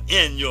you are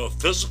in your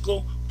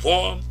physical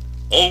form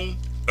on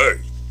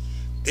earth.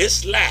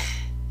 This lie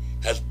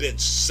has been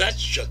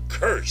such a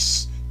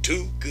curse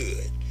to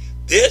good.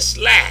 This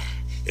lie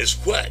is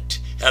what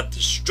have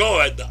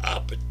destroyed the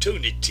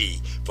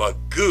opportunity for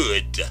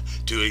good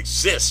to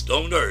exist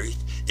on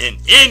earth in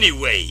any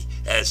way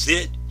as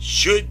it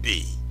should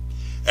be.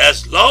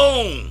 As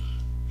long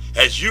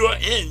as you are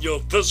in your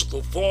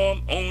physical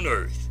form on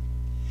earth,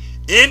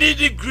 any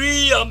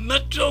degree of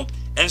mental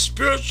and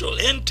spiritual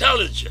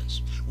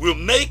intelligence will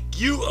make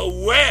you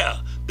aware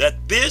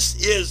that this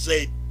is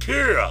a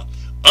pure,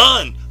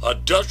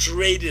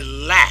 unadulterated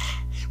lie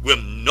with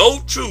no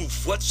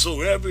truth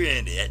whatsoever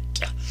in it,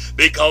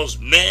 because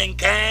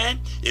mankind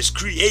is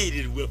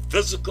created with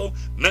physical,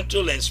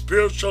 mental, and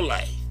spiritual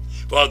life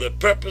for the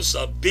purpose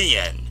of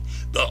being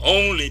the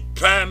only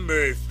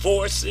primary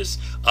forces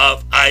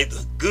of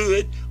either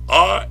good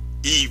or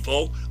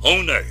evil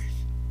on earth.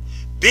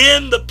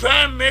 Being the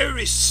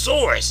primary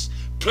source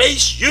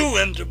place you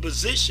in the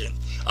position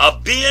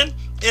of being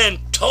in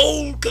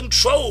total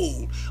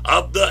control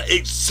of the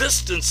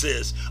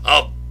existences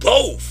of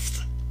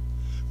both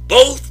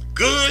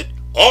good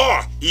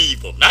or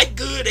evil. Not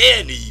good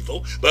and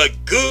evil, but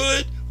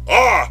good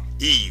or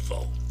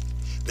evil.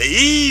 The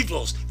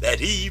evils that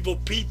evil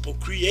people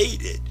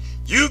created,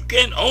 you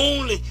can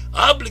only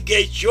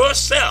obligate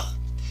yourself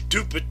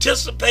to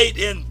participate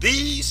in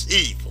these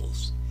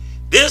evils.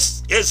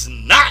 This is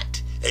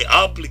not an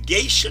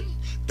obligation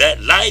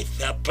that life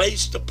has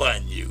placed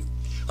upon you.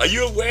 Are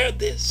you aware of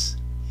this?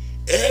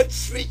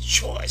 Every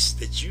choice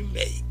that you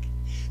make,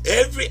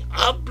 every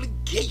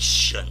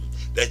obligation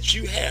that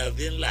you have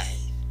in life,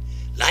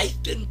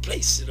 life didn't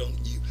place it on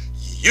you.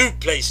 You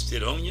placed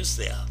it on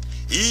yourself.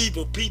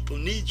 Evil people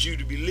need you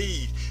to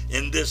believe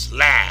in this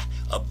lie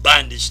of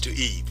bondage to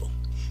evil,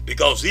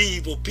 because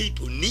evil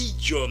people need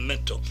your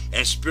mental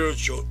and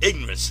spiritual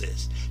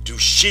ignorances to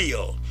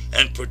shield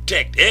and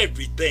protect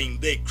everything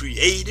they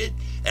created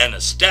and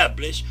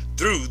established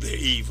through their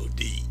evil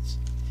deeds.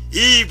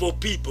 Evil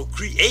people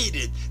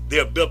created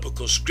their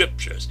biblical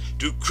scriptures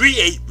to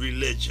create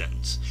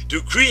religions,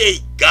 to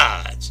create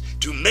gods,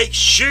 to make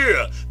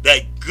sure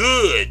that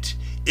good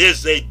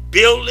is a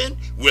building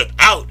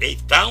without a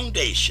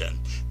foundation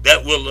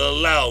that will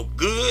allow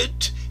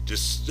good to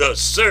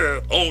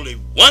serve only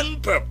one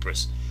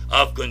purpose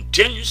of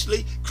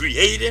continuously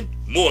creating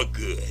more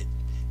good.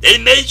 They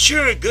made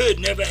sure good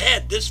never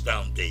had this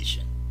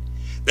foundation.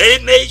 They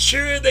made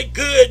sure that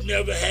good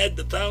never had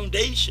the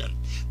foundation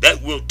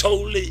that will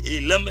totally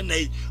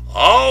eliminate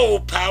all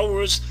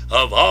powers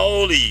of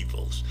all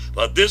evils.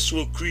 For this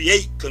will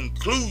create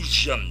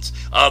conclusions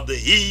of the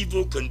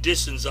evil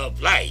conditions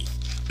of life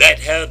that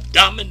have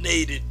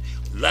dominated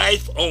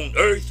life on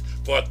earth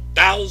for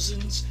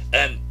thousands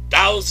and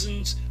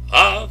thousands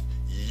of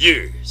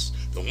years.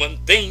 The one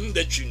thing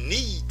that you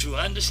need to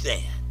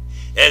understand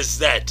is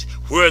that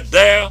where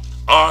there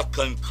are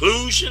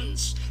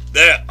conclusions,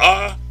 there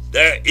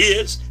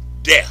is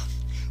death.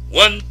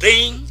 One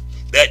thing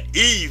that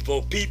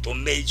evil people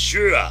made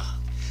sure of,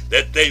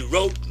 that they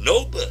wrote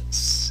no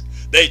books,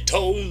 they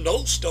told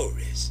no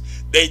stories,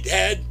 they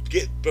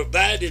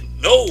provided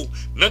no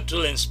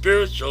mental and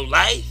spiritual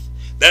life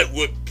that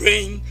would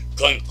bring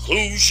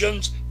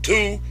conclusions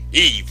to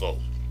evil.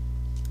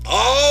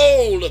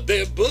 All of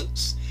their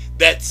books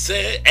that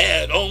said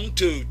add on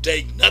to,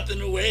 take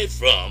nothing away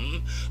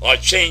from, or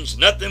change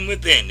nothing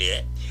within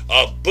it,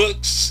 are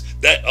books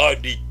that are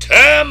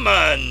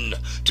determined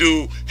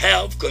to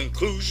have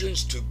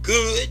conclusions to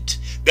good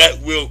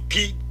that will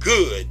keep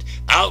good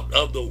out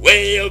of the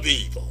way of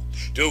evil,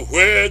 to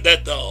where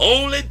that the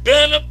only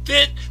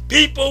benefit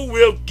people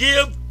will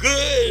give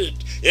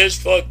good is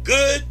for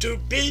good to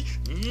be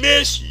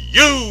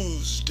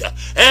misused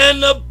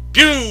and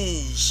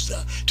abused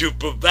to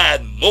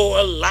provide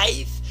more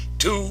life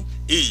to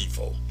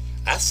evil.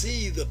 I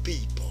see the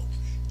people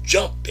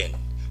jumping,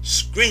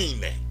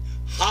 screaming,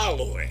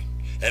 hollering,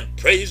 and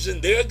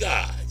praising their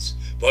gods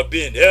for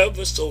being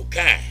ever so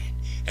kind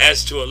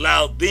as to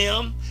allow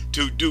them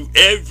to do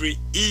every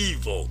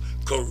evil,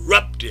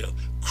 corruptive,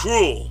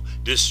 cruel,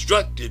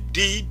 destructive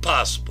deed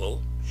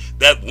possible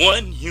that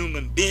one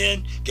human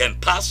being can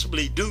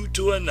possibly do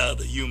to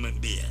another human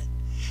being,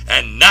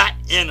 and not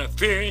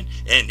interfering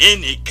in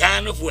any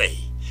kind of way,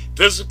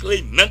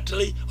 physically,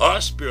 mentally,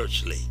 or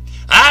spiritually.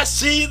 I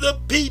see the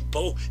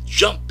people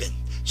jumping,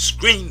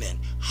 screaming,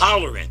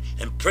 hollering,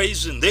 and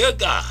praising their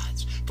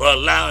gods for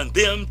allowing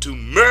them to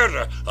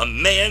murder a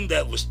man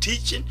that was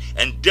teaching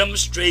and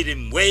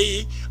demonstrating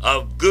way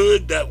of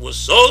good that was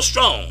so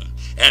strong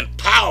and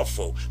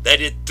powerful that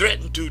it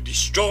threatened to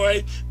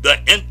destroy the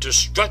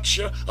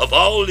infrastructure of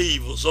all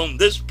evils on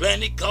this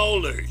planet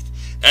called Earth,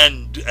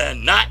 and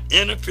not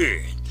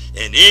interfering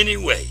in any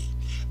way.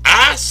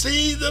 I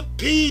see the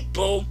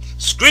people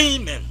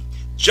screaming,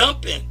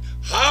 jumping,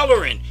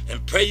 hollering,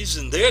 and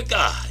praising their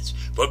gods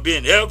for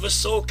being ever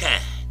so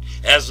kind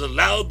as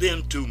allowed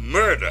them to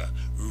murder,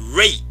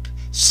 rape,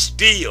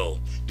 steal,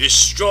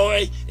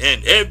 destroy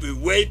in every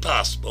way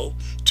possible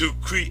to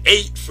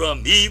create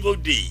from evil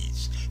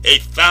deeds a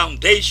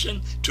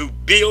foundation to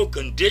build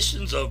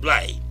conditions of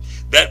life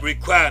that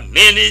require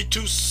many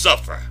to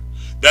suffer,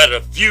 that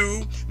a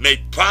few may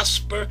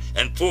prosper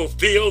and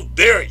fulfill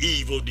their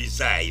evil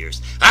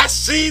desires. I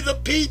see the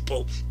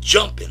people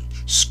jumping,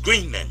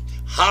 screaming,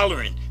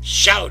 hollering,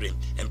 shouting,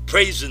 and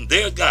praising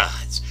their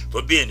gods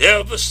for being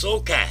ever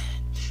so kind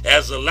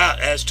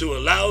as to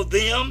allow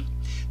them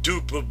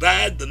to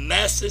provide the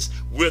masses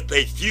with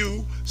a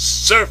few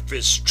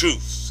surface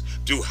truths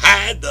to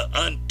hide the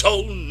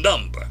untold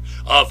number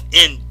of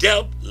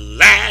in-depth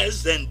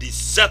lies and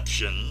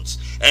deceptions,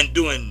 and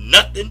doing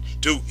nothing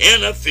to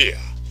interfere.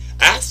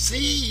 I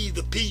see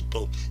the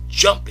people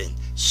jumping,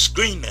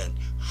 screaming,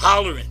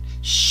 hollering,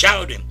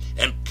 shouting,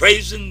 and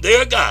praising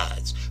their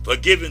gods for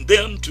giving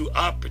them to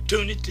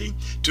opportunity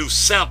to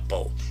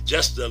sample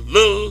just a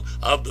little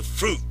of the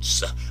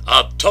fruits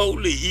of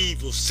totally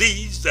evil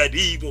seeds that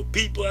evil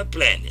people are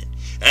planting,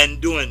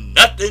 and doing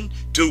nothing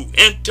to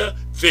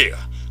interfere.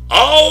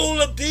 All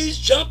of these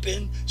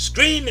jumping,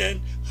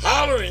 screaming,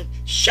 hollering,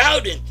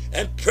 shouting,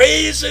 and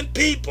praising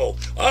people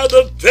are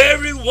the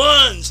very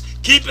ones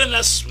keeping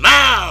a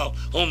smile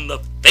on the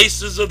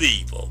faces of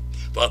evil,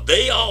 for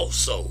they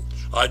also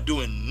are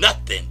doing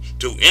nothing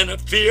to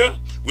interfere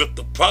with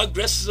the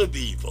progress of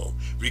evil,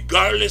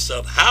 regardless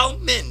of how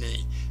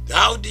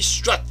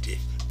destructive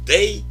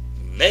they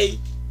may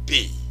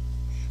be.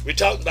 We're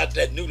talking about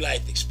that new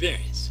life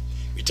experience.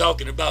 We're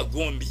talking about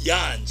going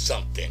beyond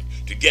something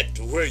to get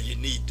to where you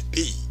need to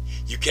be.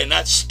 You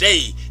cannot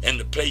stay in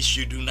the place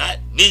you do not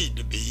need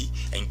to be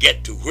and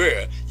get to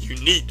where you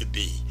need to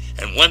be.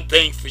 And one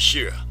thing for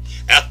sure,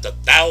 after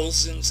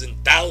thousands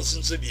and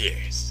thousands of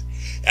years,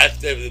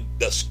 after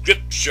the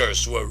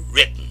scriptures were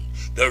written,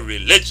 the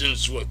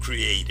religions were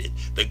created,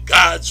 the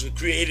gods were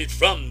created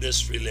from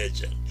this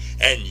religion,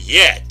 and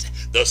yet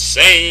the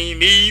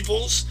same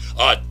evils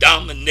are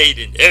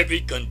dominating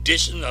every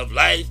condition of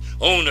life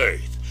on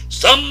earth.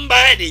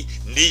 Somebody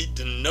need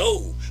to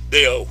know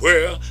they are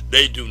where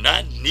they do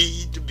not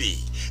need to be.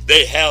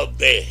 They have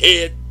their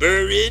head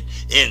buried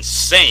in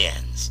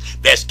sands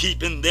that's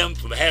keeping them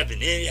from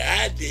having any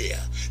idea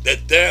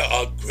that there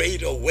are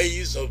greater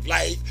ways of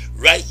life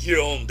right here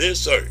on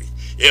this earth.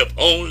 If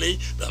only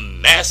the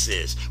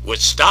masses would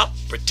stop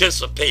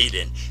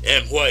participating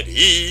in what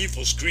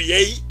evils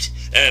create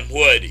and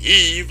what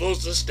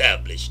evils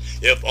establish.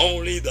 If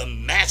only the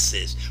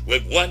masses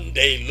would one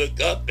day look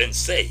up and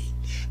say,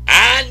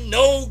 I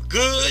know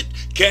good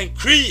can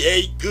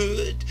create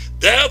good,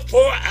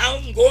 therefore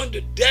I'm going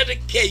to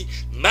dedicate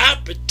my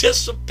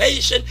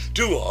participation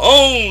to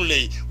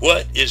only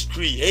what is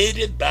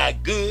created by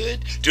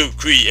good to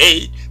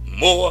create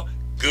more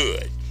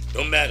good.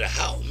 No matter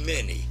how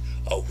many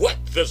or what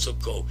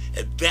physical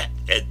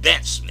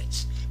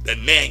advancements that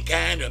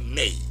mankind have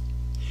made,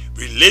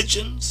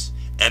 religions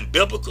and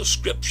biblical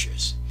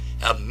scriptures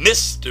have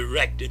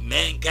misdirected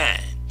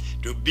mankind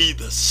to be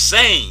the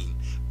same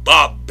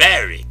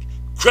barbaric,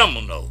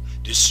 criminal,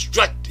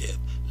 destructive,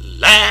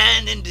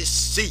 lying and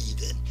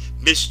deceiving,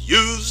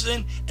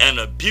 misusing and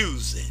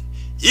abusing,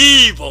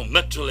 evil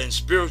mental and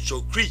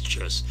spiritual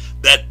creatures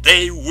that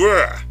they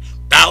were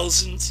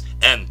thousands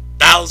and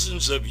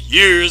thousands of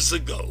years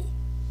ago.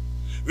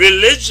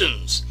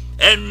 Religions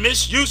and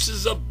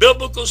misuses of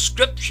biblical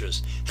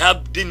scriptures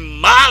have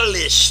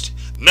demolished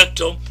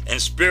mental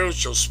and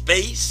spiritual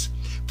space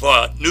for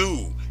a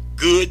new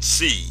good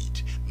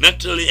seed,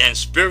 mentally and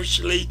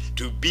spiritually,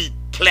 to be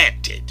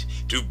planted,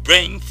 to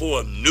bring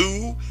forth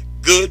new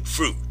good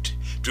fruit,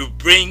 to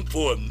bring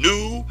forth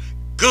new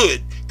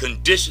good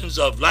conditions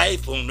of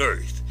life on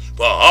earth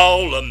for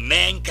all of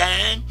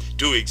mankind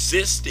to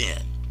exist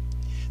in.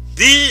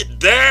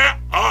 There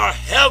are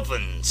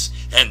heavens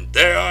and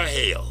there are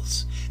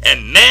hells,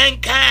 and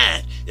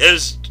mankind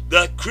is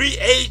the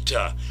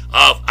creator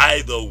of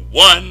either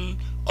one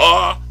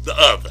or the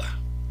other.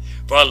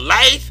 For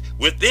life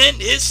within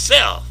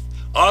itself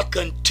are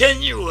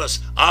continuous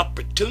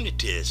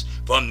opportunities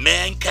for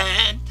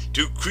mankind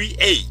to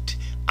create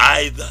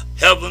either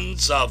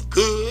heavens of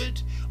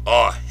good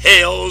or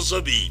hells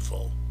of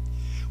evil.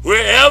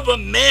 Wherever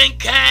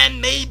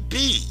mankind may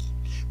be,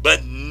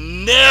 but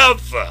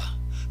never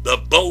the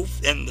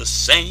both in the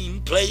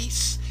same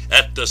place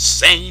at the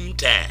same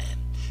time.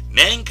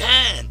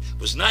 Mankind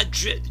was not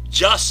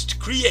just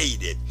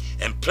created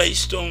and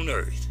placed on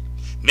earth.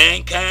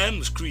 Mankind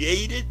was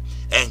created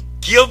and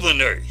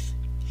given earth.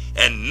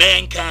 And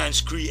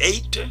mankind's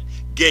creator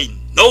gave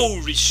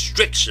no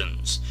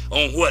restrictions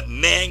on what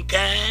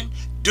mankind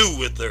do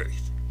with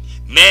earth.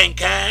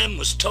 Mankind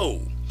was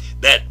told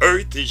that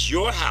earth is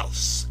your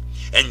house,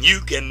 and you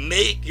can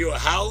make your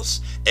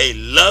house a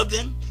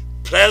loving,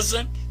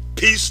 pleasant,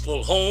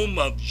 peaceful home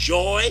of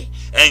joy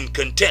and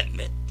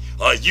contentment,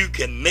 or you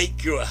can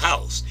make your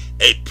house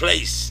a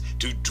place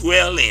to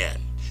dwell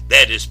in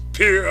that is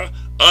pure,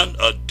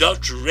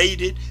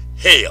 unadulterated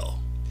hell.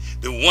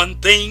 The one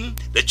thing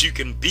that you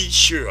can be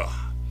sure,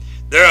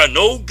 there are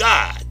no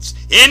gods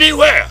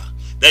anywhere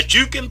that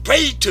you can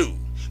pray to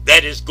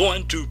that is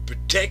going to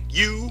protect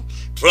you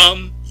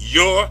from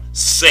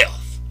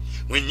yourself.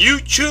 When you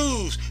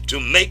choose to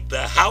make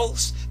the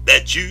house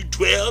that you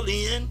dwell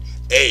in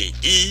a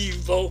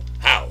evil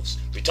house,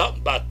 we're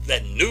talking about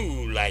that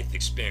new life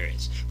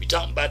experience. We're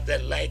talking about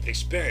that life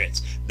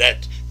experience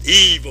that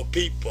evil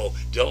people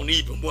don't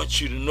even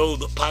want you to know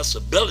the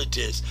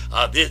possibilities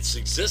of its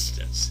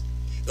existence.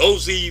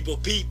 Those evil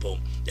people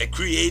that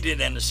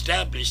created and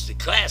established the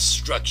class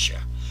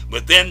structure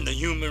within the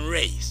human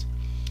race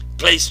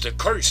placed a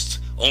curse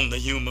on the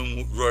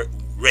human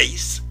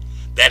race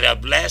that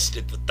have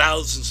lasted for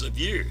thousands of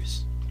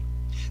years.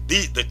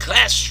 The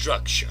class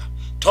structure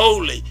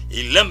totally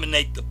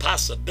eliminate the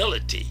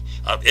possibility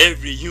of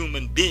every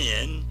human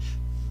being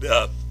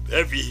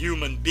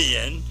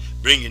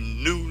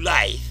bringing new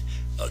life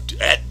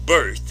at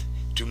birth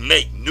to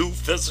make new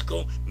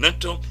physical,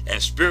 mental,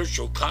 and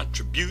spiritual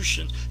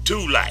contributions to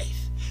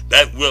life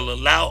that will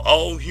allow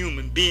all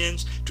human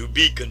beings to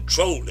be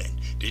controlling,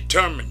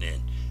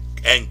 determining,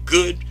 and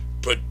good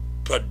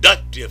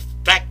productive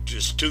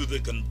factors to the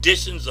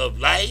conditions of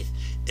life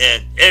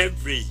in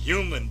every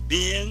human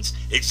being's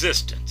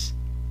existence.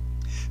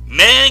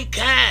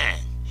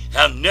 Mankind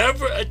have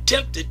never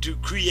attempted to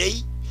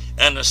create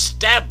and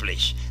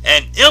establish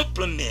and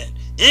implement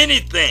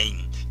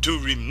anything to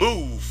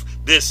remove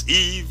this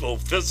evil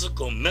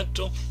physical,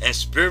 mental, and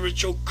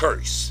spiritual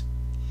curse.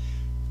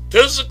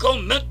 Physical,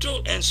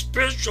 mental, and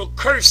spiritual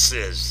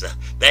curses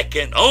that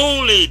can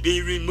only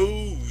be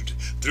removed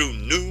through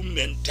new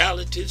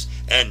mentalities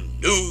and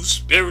new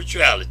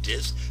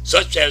spiritualities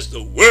such as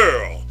the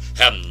world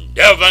have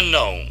never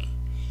known.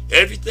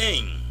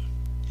 Everything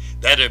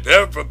that have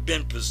ever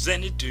been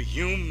presented to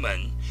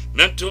human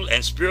mental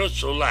and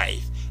spiritual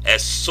life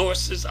as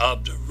sources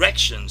of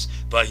directions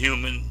for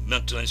human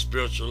mental and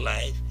spiritual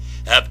life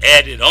have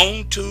added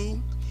on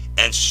to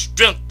and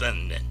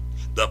strengthened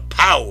the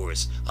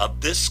powers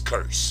of this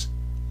curse.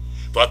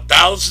 For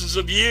thousands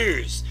of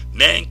years,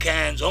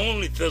 mankind's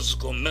only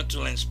physical,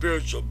 mental, and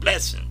spiritual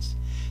blessings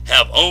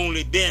have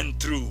only been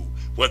through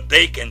what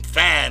they can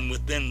find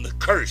within the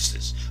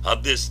curses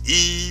of this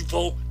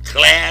evil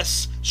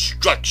class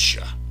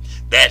structure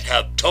that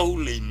have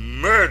totally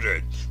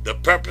murdered the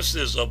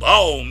purposes of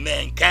all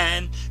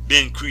mankind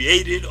being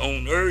created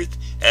on earth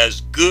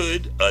as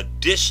good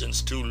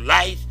additions to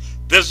life,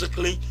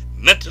 physically,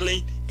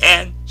 mentally,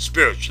 and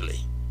spiritually.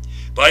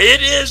 For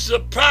it is the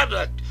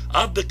product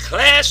of the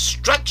class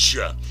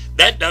structure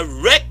that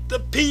direct the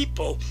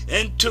people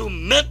into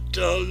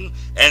mental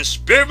and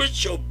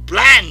spiritual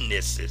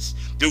blindnesses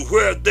to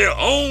where their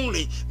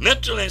only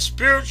mental and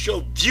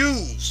spiritual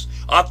views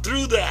are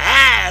through the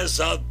eyes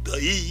of the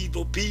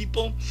evil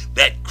people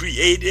that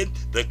created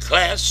the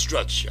class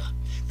structure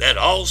that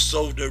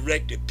also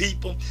directed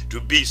people to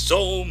be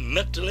so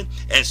mentally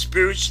and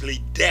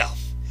spiritually deaf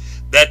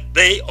that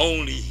they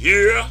only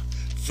hear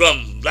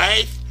from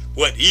life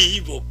what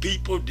evil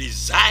people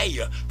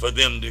desire for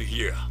them to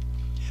hear.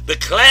 The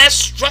class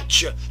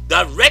structure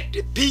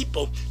directed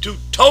people to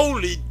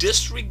totally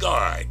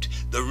disregard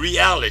the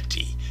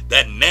reality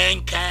that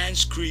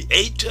mankind's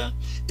creator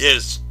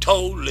is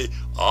totally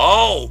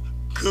all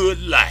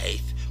good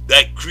life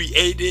that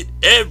created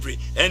every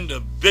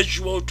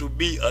individual to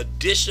be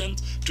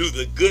additions to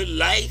the good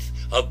life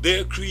of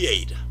their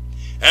creator.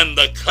 And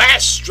the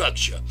class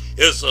structure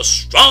is a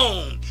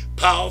strong,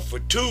 powerful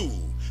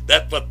tool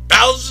that for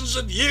thousands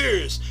of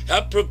years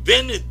have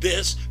prevented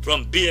this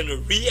from being a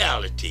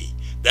reality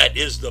that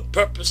is the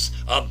purpose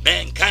of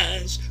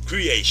mankind's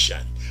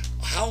creation.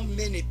 How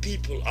many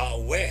people are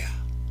aware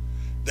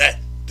that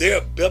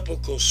their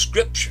biblical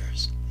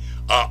scriptures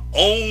are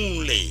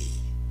only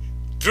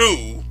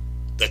through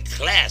the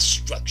class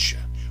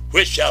structure,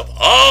 which have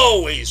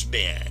always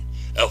been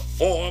a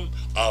form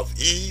of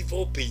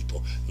evil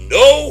people?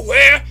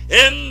 Nowhere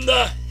in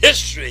the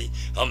history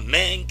of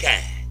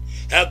mankind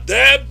have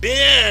there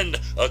been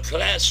a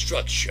class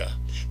structure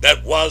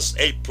that was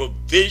a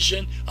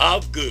provision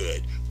of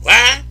good.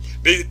 Why?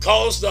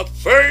 Because the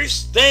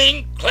first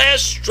thing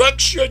class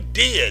structure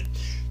did,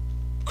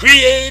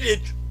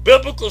 created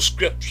biblical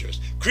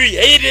scriptures,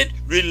 created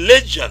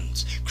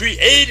religions,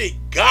 created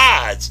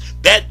gods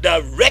that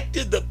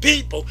directed the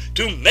people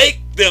to make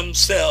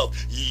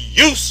themselves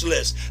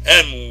useless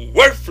and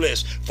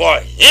worthless for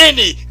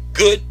any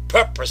good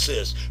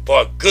purposes,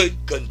 for good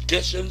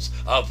conditions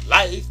of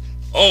life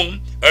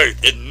on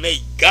earth. It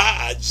made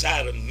gods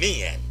out of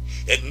men.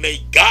 It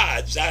made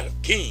gods out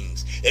of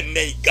kings. It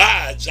made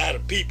gods out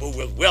of people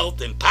with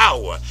wealth and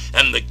power.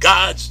 And the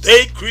gods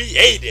they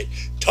created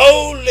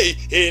totally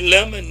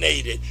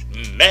eliminated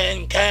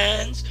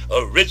mankind's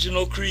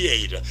original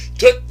creator.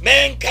 Took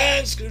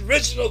mankind's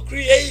original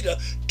creator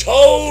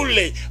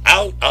totally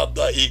out of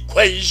the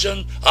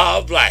equation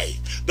of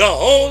life. The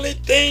only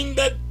thing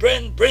that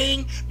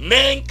bring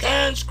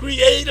mankind's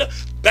creator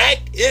back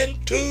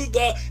into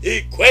the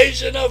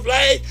equation of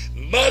life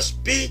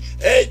must be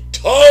a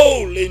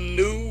totally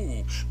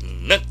new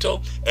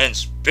mental and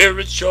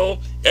spiritual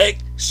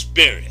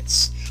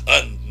experience.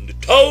 A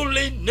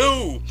totally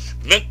new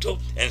mental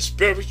and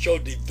spiritual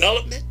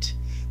development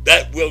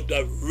that will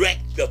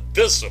direct the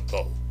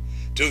physical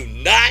to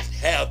not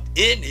have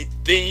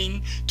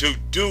anything to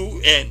do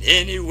in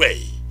any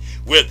way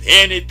with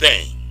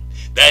anything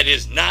that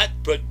is not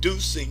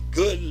producing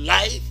good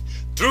life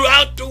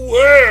throughout the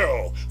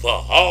world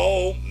for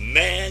all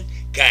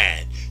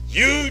mankind.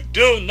 You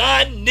do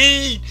not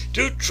need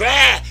to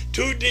try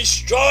to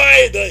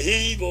destroy the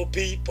evil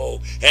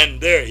people and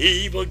their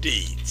evil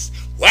deeds.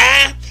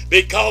 Why?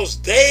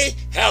 Because they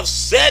have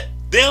set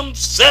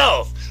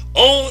themselves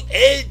on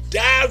a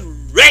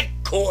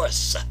direct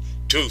course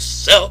to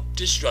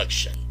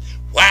self-destruction.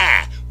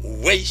 Why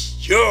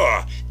waste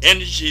your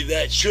energy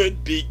that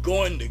should be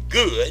going to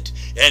good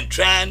and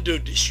trying to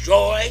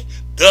destroy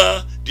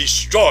the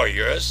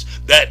destroyers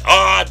that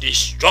are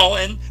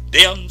destroying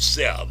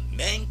themselves?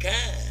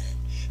 Mankind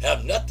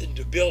have nothing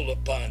to build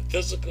upon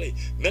physically,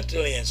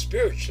 mentally, and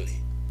spiritually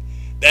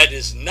that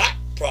is not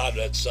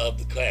products of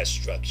the class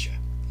structure.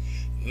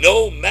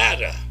 No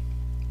matter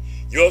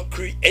your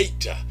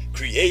Creator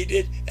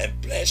created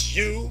and blessed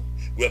you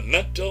with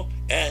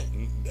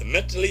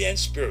mentally and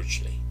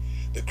spiritually.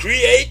 The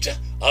Creator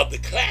of the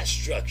class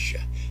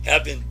structure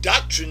have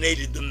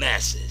indoctrinated the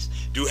masses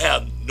to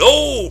have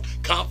no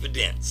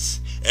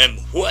confidence in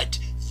what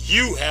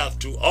you have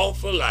to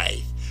offer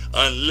life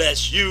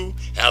unless you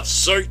have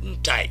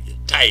certain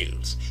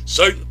titles,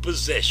 certain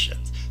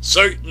possessions,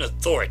 certain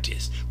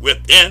authorities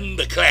within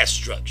the class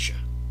structure.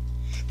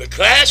 The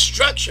class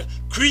structure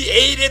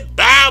created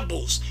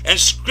Bibles and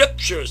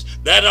scriptures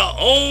that are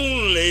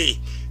only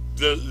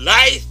the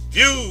life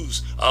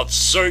views of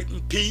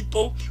certain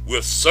people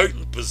with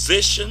certain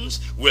positions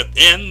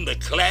within the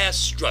class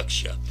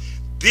structure.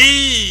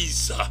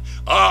 These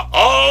are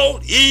all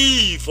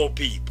evil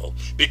people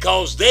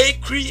because they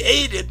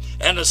created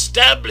and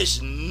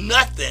established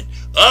nothing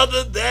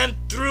other than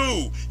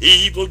through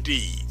evil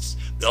deeds.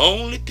 The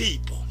only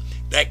people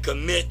that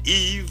commit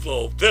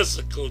evil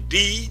physical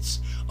deeds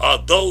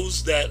are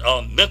those that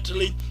are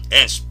mentally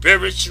and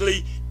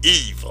spiritually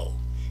evil.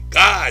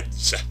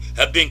 Gods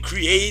have been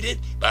created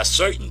by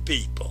certain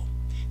people,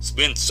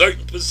 in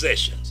certain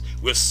possessions,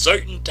 with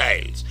certain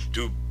titles,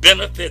 to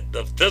benefit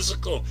the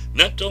physical,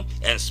 mental,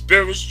 and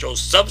spiritual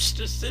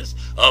substances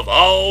of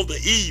all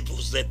the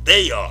evils that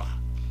they are.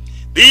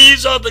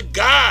 These are the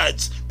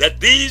gods that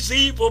these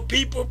evil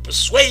people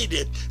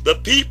persuaded the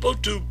people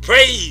to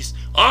praise,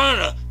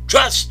 honor,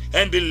 trust,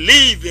 and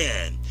believe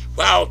in,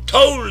 while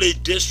totally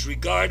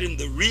disregarding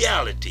the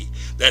reality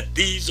that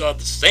these are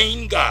the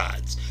same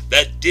gods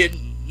that did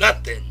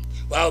nothing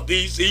while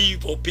these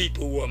evil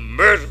people were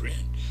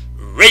murdering,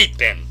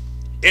 raping,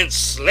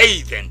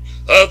 enslaving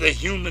other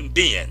human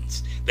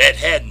beings that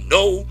had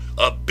no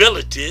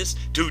abilities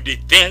to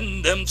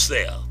defend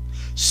themselves,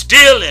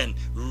 stealing,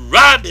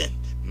 robbing,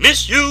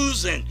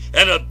 misusing,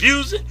 and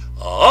abusing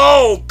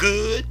all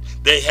good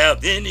they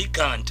have any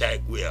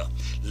contact with,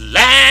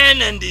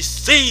 lying and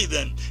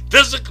deceiving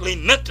physically,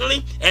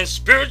 mentally, and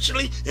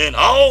spiritually in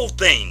all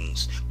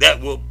things that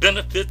will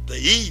benefit the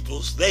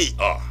evils they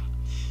are.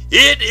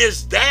 It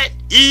is that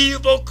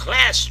evil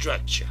class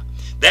structure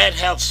that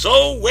have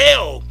so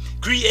well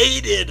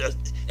created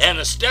and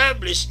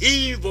established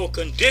evil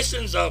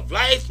conditions of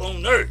life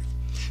on earth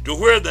to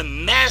where the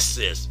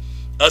masses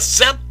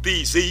accept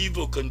these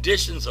evil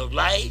conditions of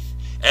life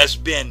as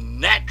being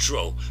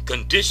natural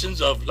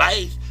conditions of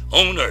life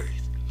on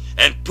earth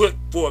and put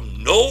forth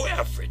no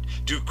effort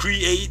to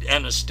create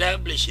and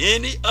establish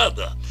any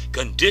other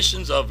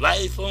conditions of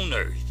life on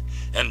earth.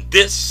 And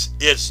this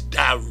is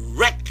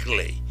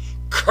directly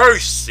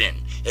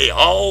cursing a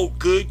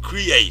all-good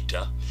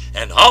creator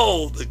and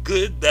all the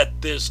good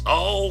that this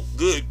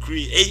all-good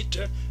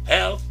creator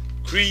have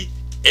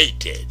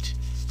created.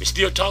 We're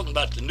still talking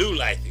about the new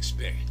life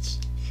experience.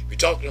 We're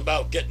talking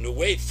about getting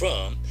away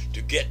from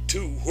to get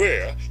to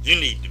where you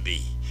need to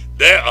be.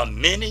 There are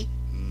many,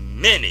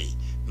 many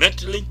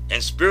mentally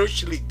and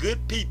spiritually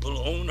good people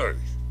on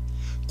earth,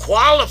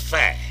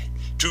 qualified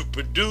to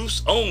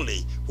produce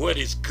only what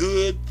is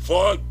good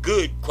for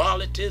good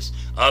qualities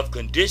of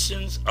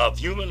conditions of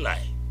human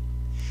life.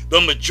 The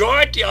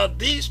majority of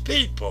these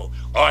people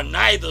are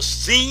neither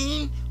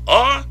seen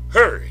or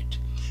heard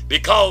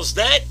because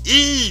that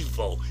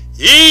evil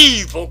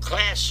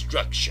class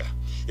structure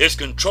is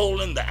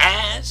controlling the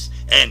eyes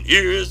and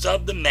ears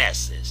of the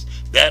masses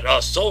that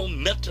are so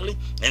mentally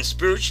and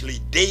spiritually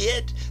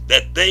dead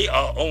that they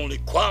are only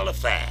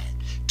qualified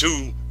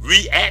to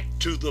react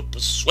to the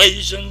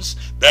persuasions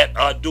that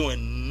are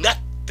doing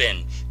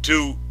nothing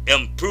to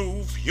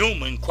improve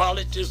human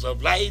qualities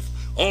of life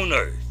on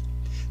earth.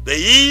 The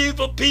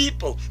evil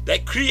people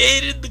that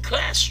created the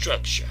class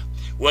structure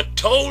were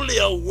totally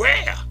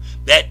aware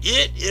that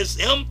it is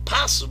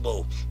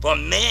impossible for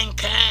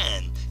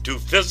mankind to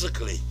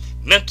physically,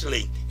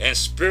 mentally, and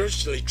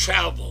spiritually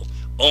travel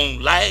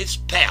on life's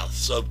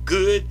paths of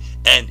good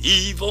and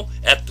evil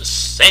at the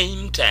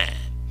same time.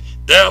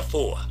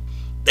 Therefore,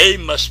 they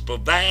must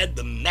provide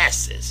the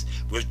masses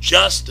with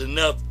just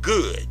enough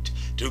good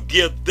to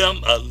give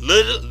them a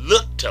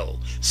little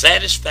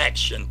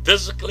satisfaction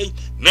physically,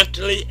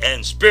 mentally,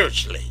 and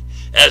spiritually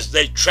as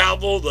they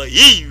travel the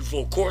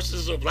evil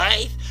courses of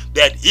life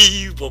that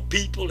evil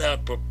people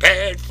have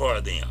prepared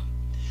for them.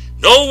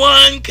 No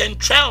one can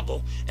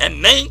travel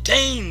and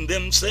maintain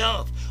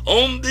themselves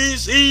on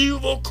these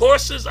evil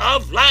courses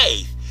of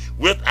life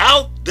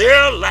without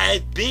their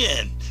life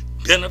being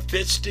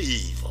benefits to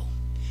evil.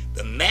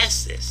 The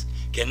masses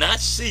cannot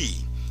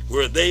see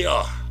where they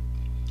are.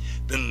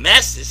 The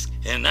masses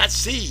cannot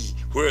see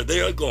where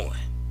they are going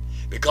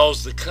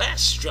because the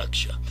class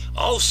structure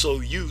also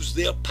use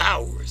their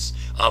powers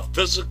of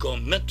physical,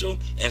 mental,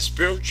 and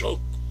spiritual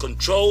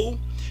control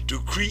to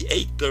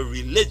create the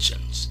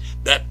religions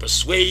that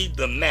persuade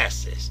the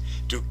masses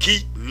to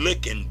keep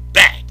looking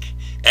back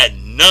at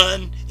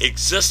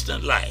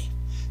non-existent life,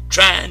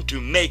 trying to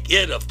make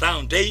it a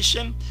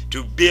foundation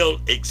to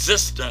build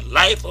existent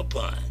life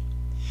upon.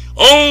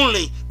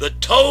 Only the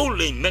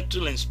totally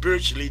mentally and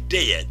spiritually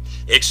dead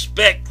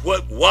expect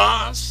what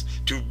was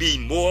to be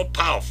more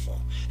powerful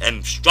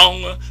and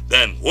stronger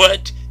than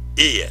what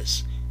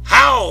is.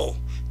 How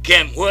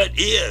can what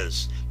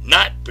is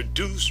not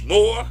produce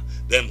more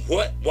than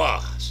what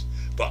was?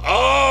 For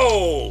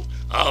all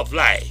of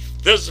life,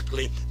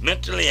 physically,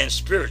 mentally, and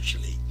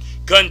spiritually,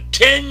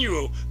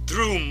 continue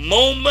through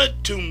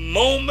moment to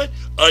moment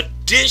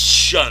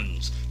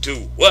additions to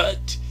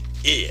what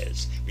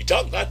is. We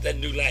talk about that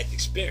new life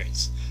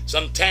experience.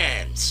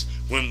 Sometimes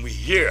when we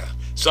hear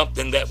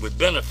something that would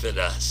benefit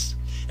us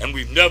and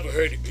we've never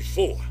heard it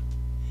before,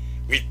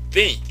 we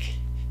think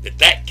that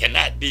that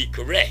cannot be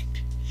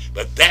correct.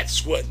 But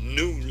that's what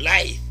new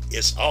life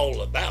is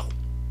all about.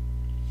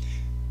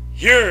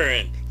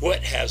 Hearing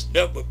what has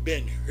never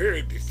been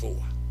heard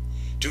before,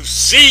 to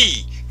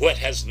see what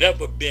has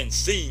never been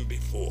seen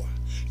before,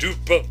 to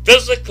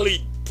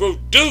physically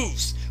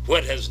produce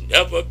what has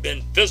never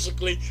been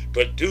physically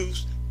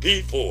produced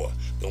before.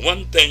 The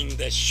one thing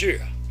that's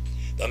sure,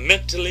 the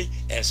mentally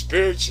and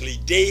spiritually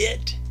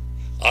dead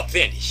are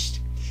finished.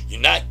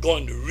 You're not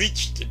going to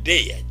reach the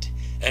dead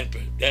and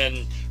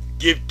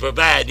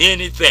provide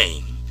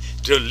anything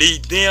to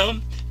lead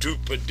them to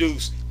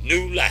produce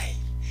new life,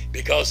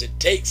 because it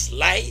takes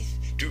life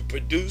to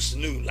produce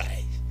new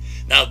life.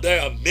 Now,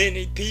 there are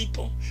many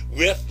people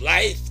with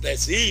life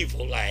that's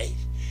evil life,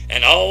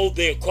 and all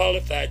they're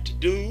qualified to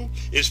do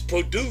is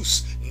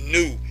produce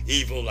new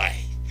evil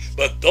life.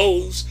 But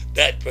those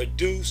that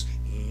produce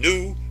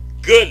new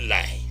good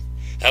life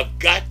have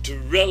got to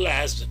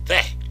realize the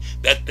fact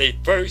that they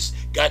first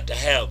got to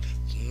have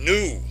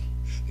new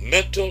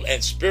mental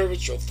and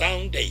spiritual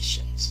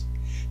foundations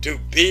to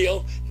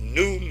build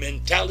new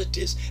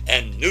mentalities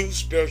and new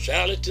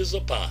spiritualities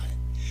upon.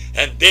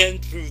 And then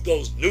through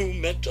those new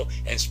mental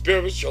and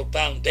spiritual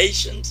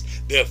foundations,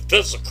 their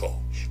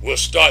physical will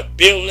start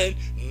building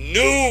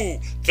new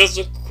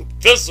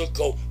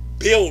physical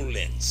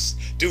buildings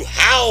to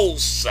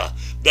house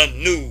the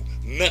new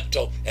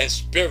mental and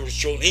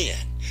spiritual in.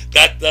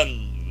 That the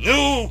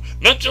new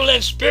mental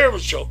and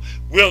spiritual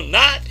will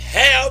not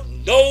have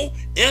no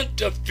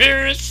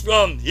interference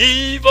from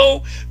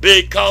evil,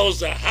 because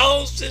the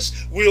houses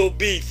will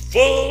be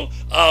full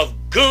of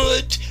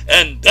good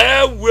and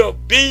there will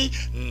be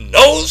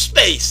no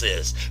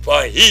spaces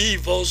for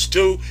evils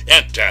to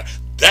enter.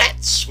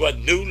 That's what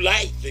new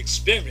life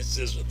experience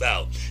is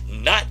about.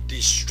 Not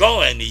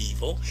destroying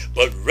evil,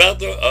 but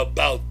rather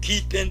about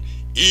keeping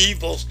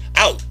evils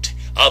out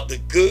of the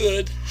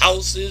good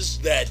houses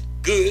that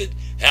good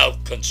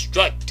have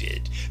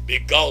constructed,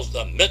 because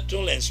the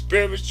mental and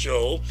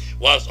spiritual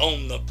was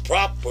on the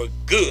proper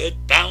good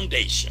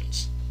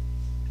foundations.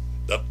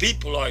 The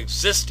people are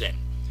existing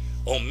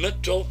on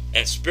mental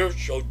and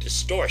spiritual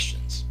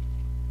distortions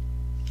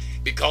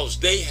because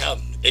they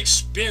have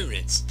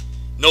experienced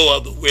no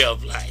other way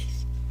of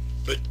life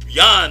but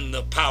beyond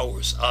the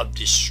powers of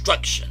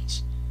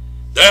destructions.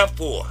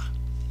 Therefore,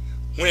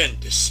 when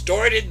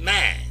distorted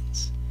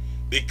minds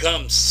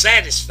become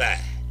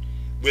satisfied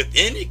with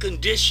any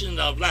condition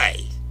of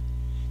life,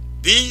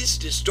 these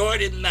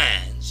distorted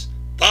minds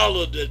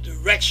follow the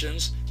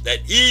directions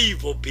that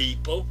evil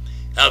people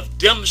have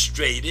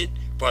demonstrated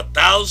for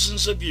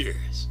thousands of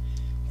years,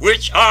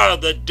 which are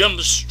the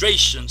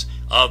demonstrations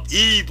of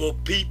evil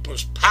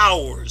people's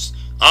powers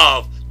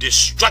of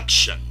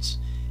destructions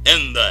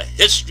in the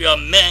history of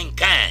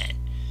mankind.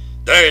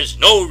 There is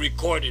no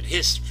recorded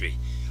history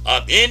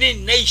of any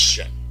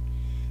nation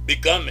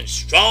becoming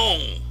strong,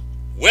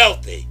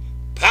 wealthy,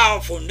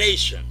 powerful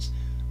nations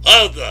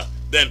other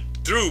than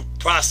through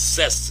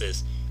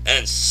processes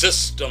and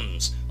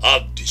systems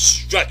of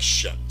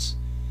destructions.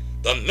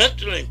 The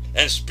mentally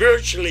and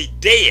spiritually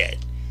dead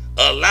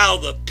allow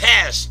the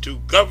past to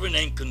govern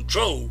and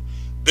control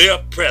their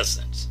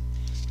presence.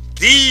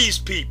 These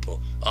people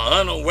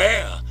are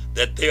unaware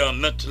that they are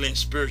mentally and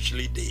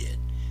spiritually dead.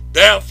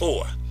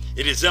 Therefore,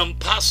 it is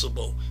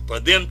impossible for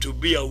them to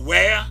be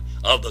aware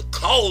of the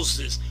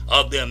causes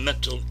of their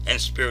mental and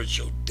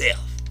spiritual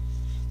death.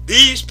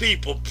 These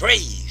people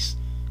praise,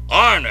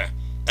 honor,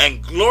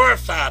 and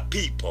glorify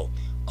people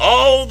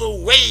all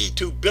the way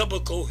to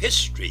biblical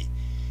history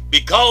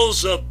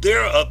because of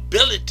their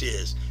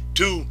abilities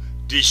to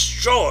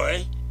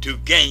destroy to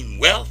gain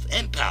wealth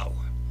and power.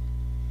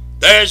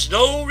 There is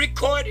no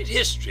recorded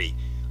history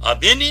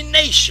of any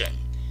nation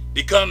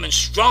becoming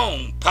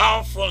strong,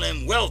 powerful,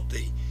 and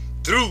wealthy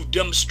through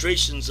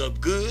demonstrations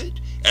of good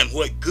and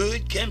what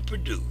good can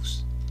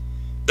produce.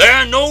 There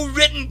are no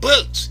written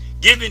books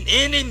giving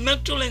any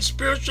mental and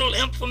spiritual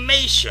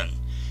information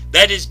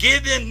that is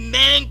giving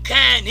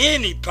mankind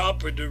any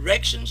proper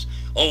directions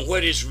on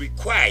what is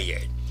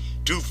required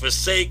to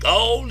forsake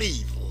all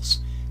evils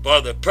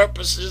for the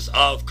purposes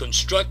of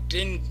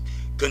constructing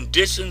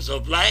conditions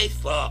of life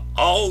for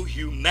all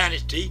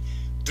humanity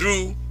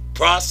through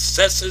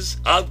processes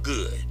of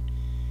good.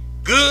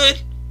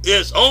 Good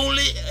is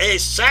only a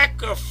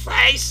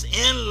sacrifice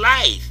in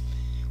life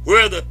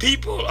where the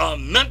people are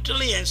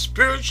mentally and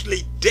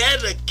spiritually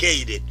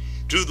dedicated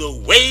to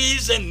the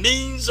ways and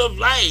means of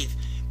life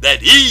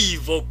that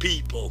evil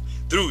people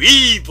through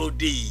evil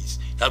deeds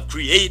have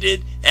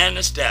created and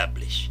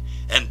established.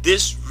 And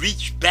this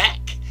reached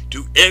back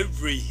to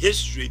every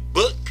history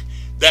book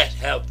that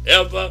have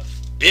ever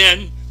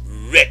been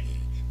written.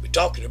 We're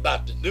talking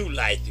about the New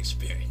Life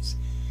experience.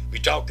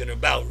 We're talking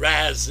about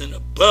rising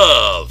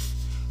above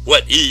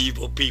what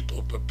evil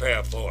people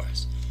prepare for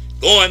us,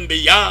 going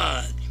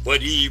beyond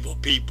what evil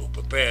people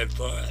prepared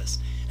for us.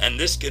 And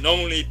this can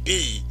only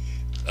be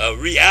a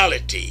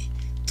reality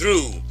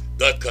through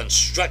the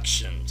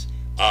constructions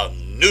of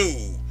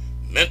new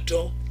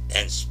mental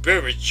and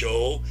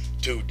spiritual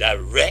to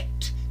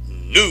direct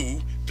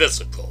new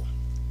physical.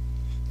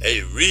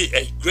 A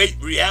great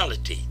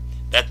reality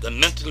that the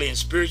mentally and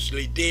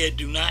spiritually dead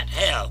do not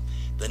have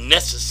the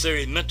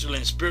necessary mental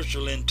and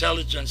spiritual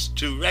intelligence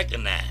to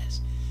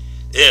recognize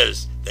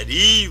is that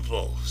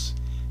evils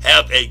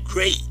have a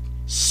great,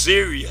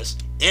 serious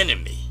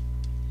enemy.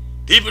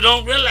 People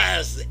don't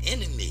realize the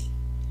enemy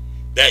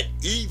that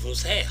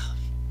evils have.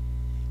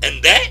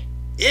 And that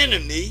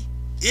enemy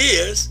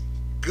is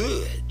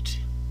good.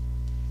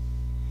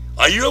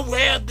 Are you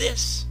aware of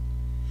this?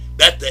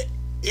 That the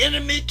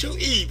enemy to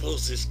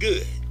evils is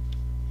good.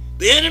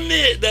 The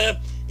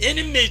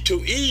enemy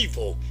to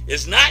evil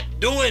is not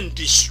doing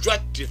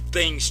destructive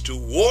things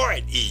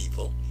toward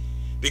evil,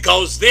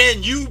 because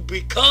then you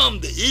become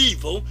the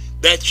evil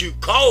that you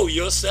call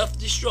yourself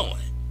destroying.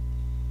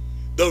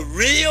 The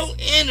real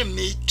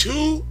enemy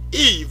to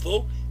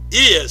evil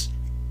is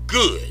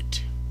good.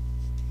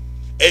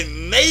 A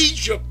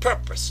major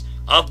purpose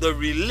of the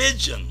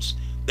religions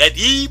that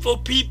evil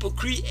people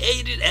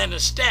created and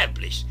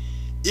established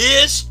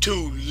is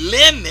to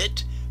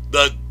limit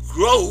the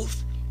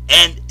growth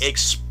and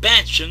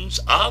expansions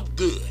of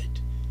good,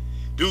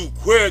 to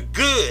where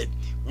good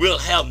will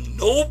have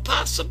no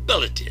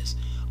possibilities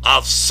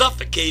of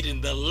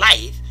suffocating the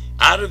life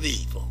out of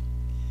evil.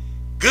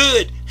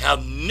 Good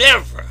have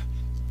never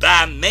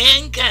by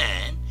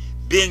mankind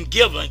been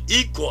given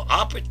equal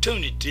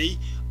opportunity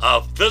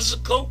of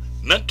physical,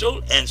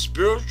 mental, and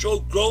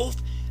spiritual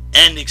growth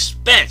and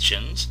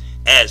expansions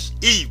as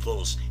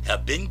evils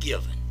have been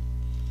given.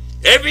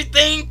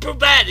 Everything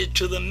provided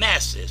to the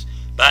masses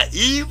by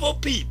evil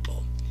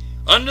people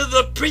under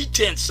the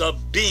pretense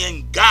of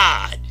being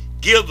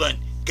God-given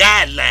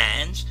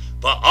guidelines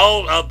for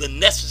all of the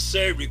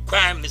necessary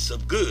requirements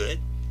of good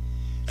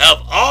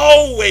have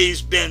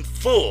always been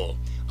full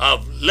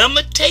of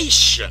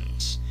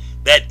limitations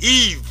that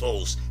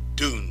evils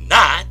do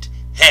not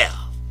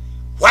have.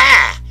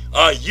 Why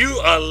are you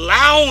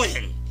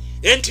allowing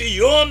into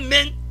your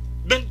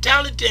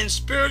mentality and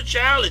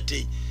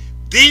spirituality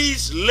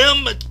these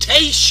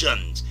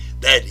limitations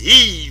that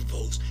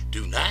evils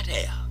do not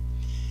have,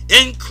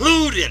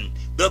 including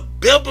the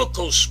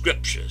biblical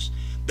scriptures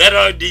that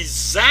are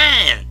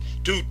designed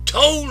to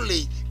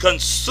totally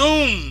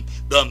consume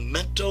the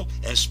mental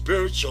and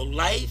spiritual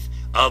life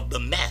of the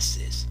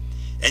masses?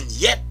 And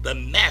yet the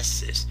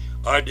masses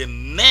are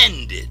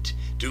demanded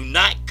to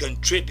not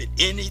contribute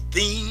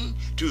anything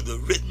to the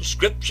written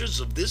scriptures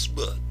of this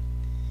book.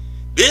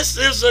 This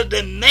is a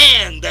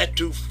demand that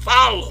to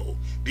follow,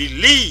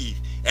 believe,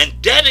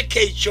 and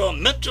dedicate your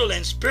mental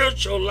and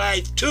spiritual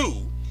life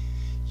to,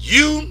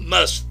 you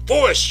must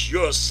force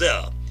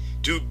yourself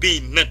to be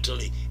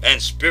mentally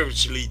and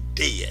spiritually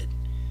dead.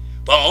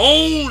 For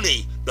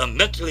only the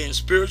mentally and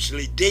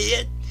spiritually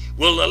dead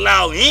will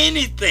allow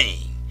anything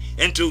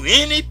into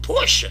any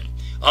portion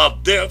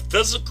of their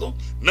physical,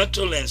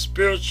 mental, and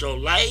spiritual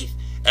life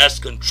as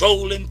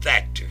controlling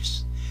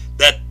factors,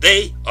 that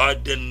they are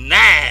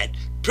denied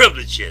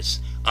privileges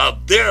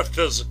of their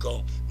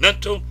physical,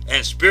 mental,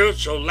 and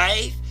spiritual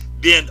life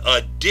being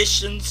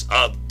additions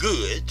of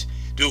good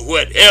to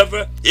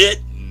whatever it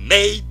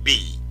may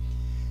be.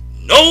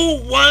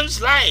 No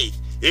one's life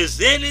is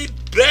any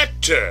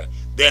better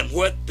than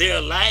what their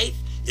life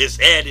is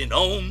adding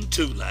on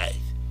to life.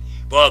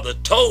 For the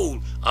toll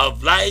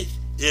of life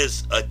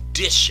is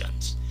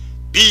additions.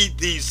 Be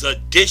these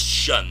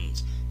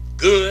additions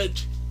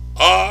good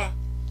or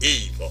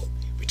evil.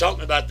 We're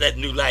talking about that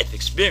new life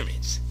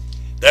experience.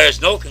 There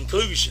is no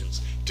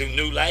conclusions to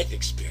new life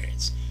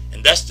experience.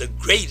 And that's the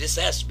greatest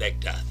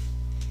aspect of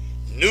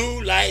it.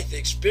 New life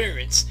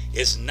experience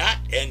is not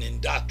an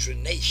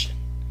indoctrination.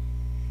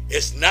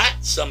 It's not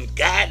some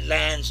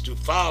guidelines to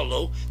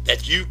follow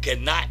that you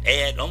cannot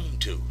add on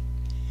to.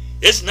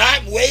 It's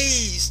not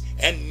ways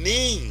and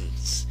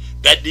means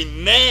that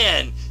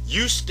demand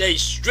you stay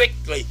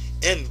strictly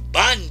in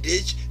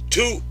bondage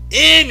to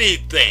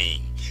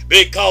anything,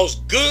 because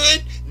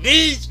good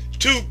needs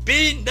to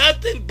be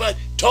nothing but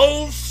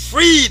total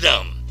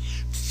freedom.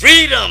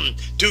 Freedom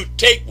to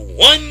take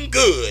one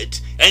good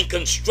and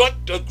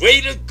construct a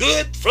greater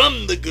good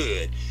from the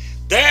good.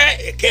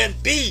 There can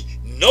be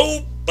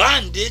no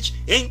bondage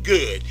in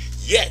good,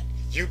 yet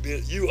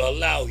you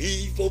allow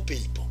evil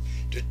people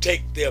to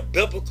take their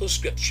biblical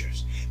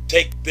scriptures,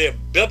 take their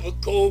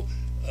biblical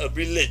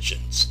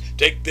religions,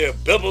 take their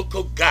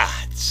biblical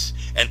gods,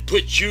 and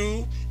put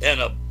you in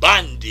a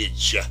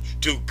bondage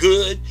to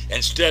good,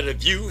 instead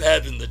of you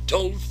having the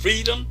total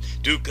freedom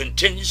to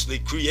continuously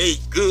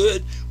create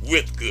good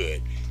with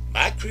good.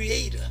 My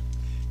Creator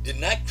did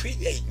not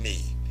create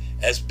me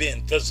as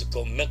being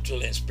physical,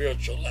 mental, and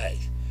spiritual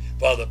life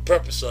for the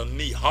purpose of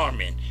me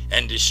harming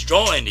and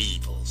destroying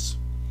evils.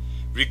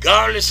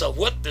 Regardless of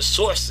what the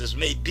sources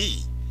may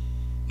be,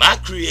 my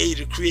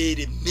Creator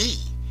created me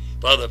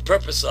for the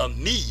purpose of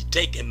me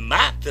taking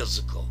my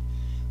physical,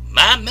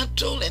 my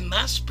mental, and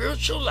my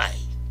spiritual life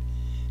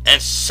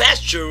and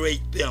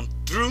saturate them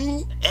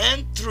through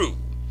and through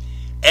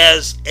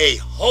as a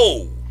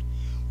whole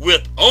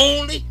with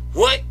only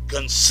what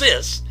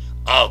consists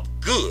of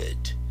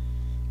good,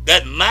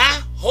 that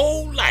my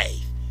whole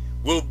life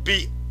will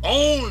be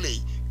only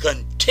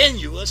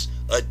continuous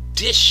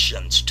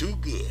additions to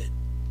good.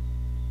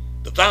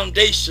 The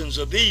foundations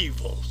of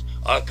evils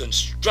are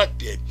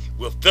constructed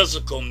with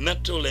physical,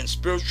 mental, and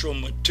spiritual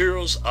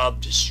materials of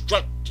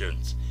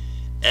destructions,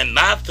 and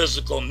my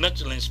physical,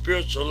 mental, and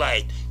spiritual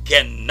life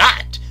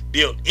cannot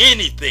build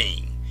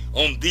anything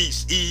on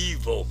these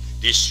evil,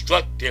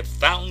 destructive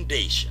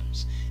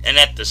foundations, and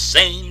at the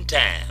same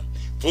time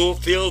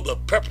fulfill the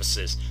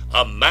purposes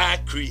of my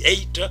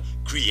Creator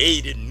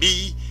created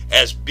me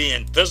as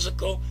being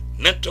physical,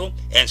 mental,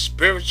 and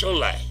spiritual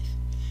life.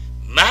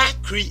 My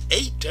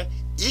Creator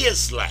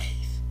is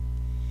life,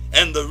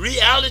 and the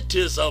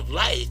realities of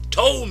life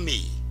told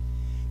me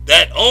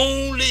that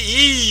only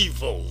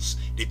evils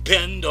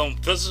depend on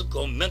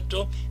physical,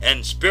 mental,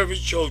 and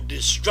spiritual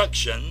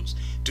destructions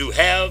to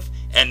have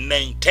and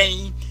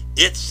maintain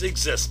its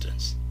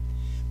existence.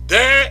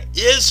 There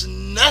is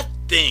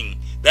nothing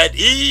that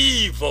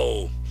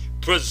evil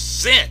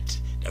present.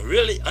 Now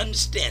really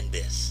understand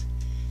this,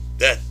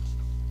 that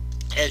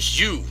as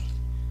you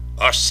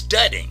are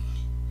studying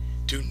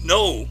to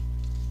know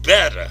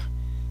better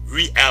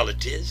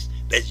realities,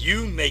 that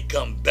you may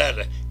come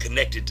better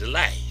connected to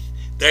life,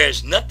 there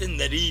is nothing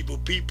that evil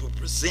people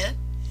present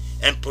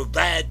and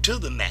provide to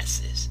the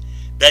masses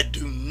that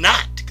do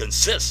not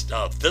consist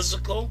of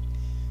physical,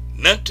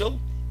 mental,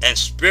 and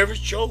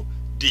spiritual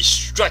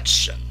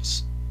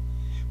destructions.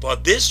 For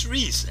this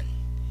reason,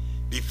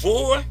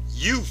 before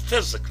you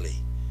physically,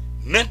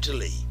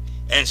 mentally,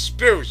 and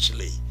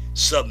spiritually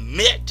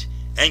submit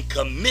and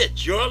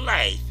commit your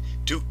life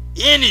to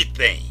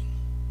anything,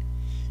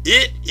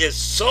 it is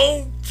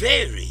so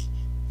very,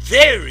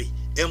 very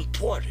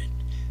important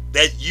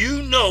that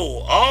you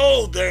know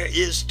all there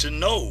is to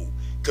know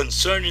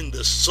concerning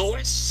the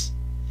source.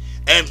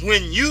 And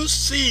when you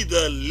see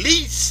the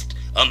least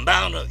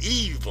amount of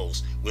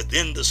evils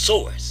within the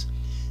source,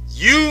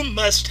 you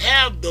must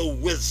have the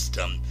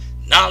wisdom,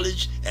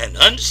 knowledge, and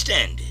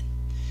understanding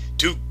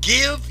to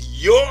give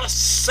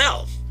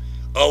yourself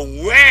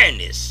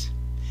awareness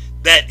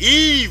that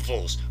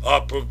evils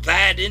are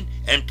providing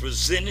and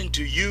presenting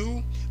to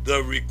you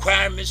the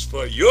requirements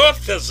for your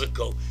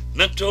physical,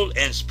 mental,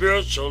 and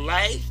spiritual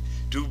life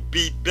to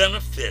be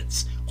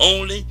benefits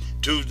only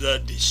to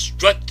the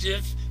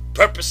destructive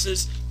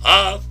purposes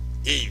of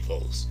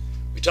evils.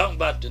 We're talking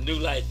about the new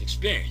life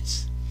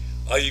experience.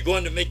 Are you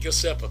going to make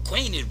yourself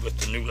acquainted with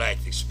the new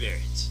life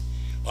experience?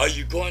 Are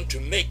you going to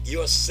make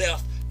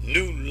yourself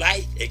new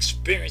life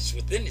experience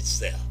within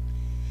itself?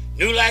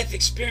 New life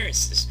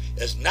experiences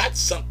is not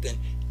something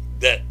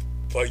that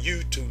for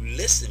you to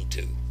listen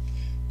to.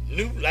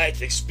 New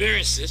life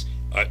experiences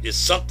is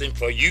something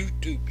for you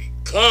to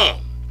become,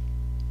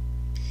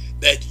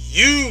 that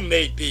you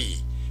may be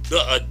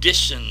the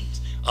addition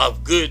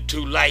of good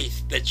to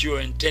life that you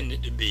are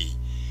intended to be.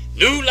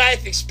 New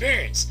life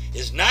experience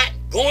is not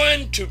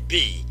going to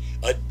be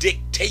a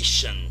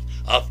dictation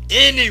of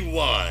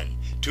anyone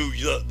to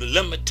the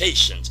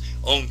limitations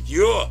on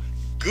your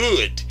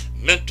good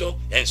mental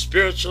and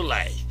spiritual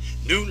life.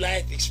 New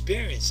life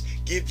experience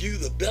gives you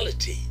the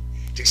ability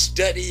to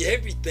study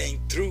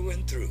everything through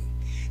and through.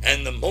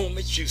 And the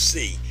moment you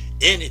see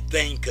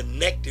anything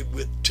connected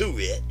to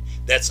it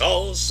that's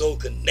also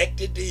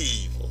connected to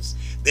evils,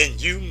 then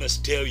you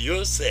must tell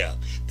yourself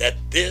that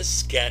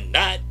this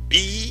cannot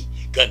be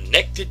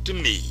connected to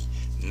me.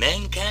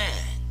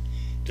 Mankind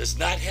does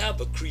not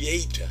have a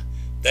creator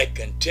that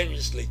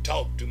continuously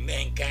talked to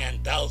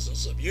mankind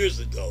thousands of years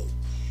ago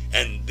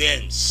and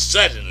then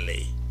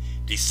suddenly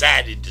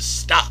decided to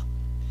stop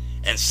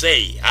and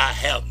say, I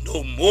have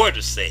no more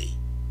to say.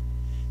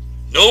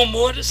 No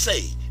more to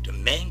say to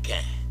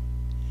mankind.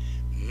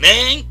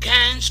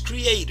 Mankind's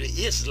creator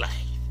is life.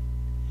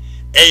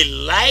 A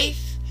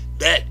life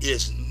that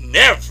is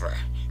never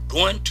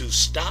going to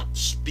stop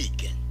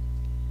speaking.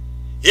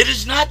 It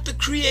is not the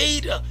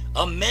creator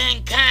of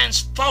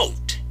mankind's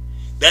fault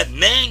that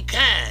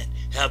mankind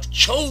have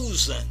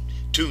chosen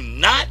to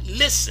not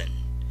listen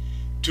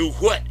to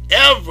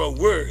whatever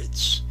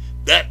words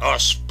that are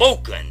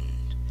spoken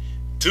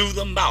through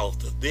the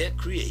mouth of their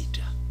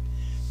creator.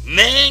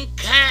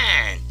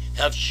 Mankind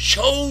have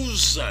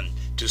chosen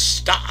to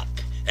stop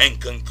and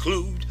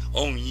conclude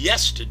on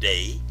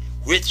yesterday,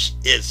 which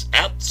is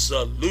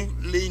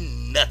absolutely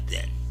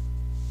nothing.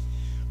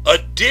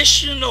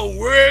 Additional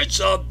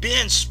words are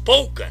being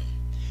spoken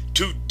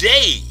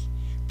today,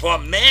 for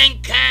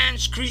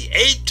mankind's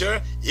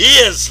creator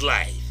is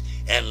life,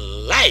 and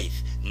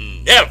life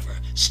never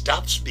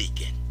stops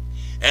speaking.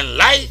 And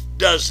life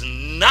does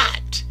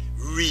not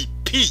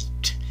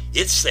repeat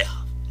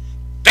itself.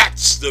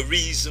 That's the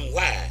reason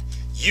why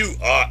you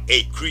are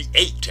a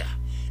creator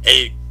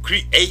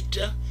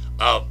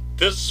of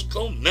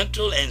physical,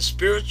 mental, and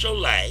spiritual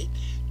life,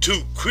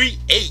 to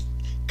create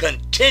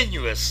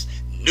continuous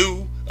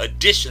new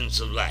additions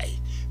of life,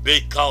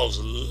 because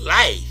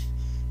life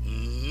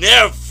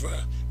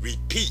never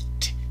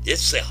repeats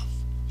itself.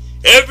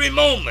 Every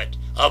moment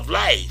of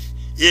life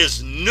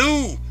is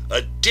new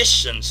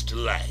additions to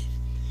life,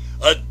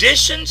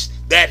 additions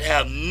that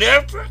have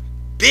never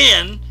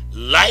been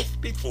life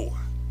before.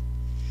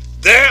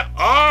 There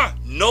are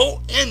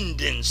no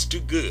endings to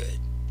good,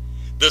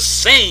 the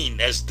same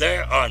as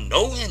there are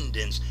no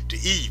endings to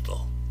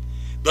evil.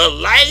 The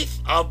life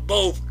of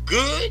both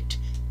good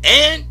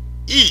and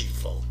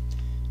evil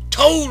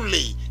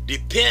totally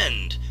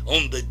depend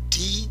on the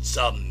deeds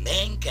of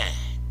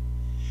mankind.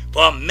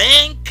 For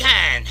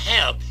mankind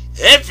have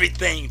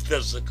everything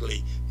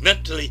physically,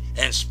 mentally,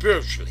 and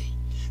spiritually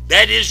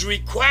that is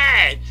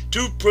required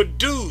to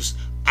produce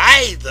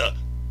either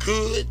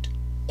good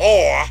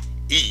or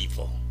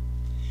evil.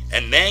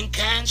 And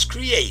mankind's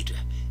creator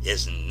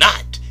is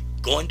not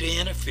going to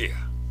interfere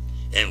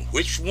in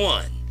which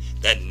one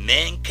that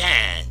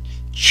mankind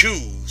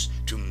choose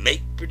to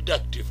make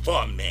productive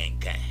for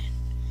mankind.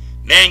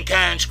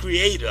 Mankind's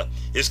creator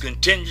is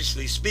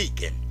continuously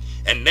speaking,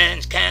 and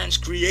mankind's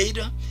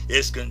creator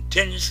is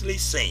continuously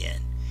saying,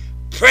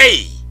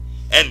 pray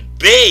and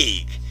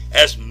beg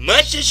as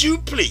much as you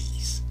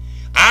please.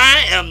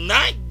 I am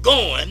not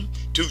going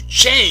to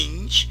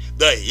change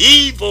the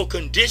evil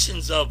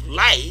conditions of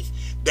life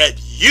that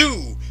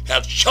you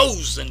have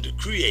chosen to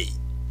create,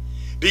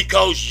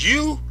 because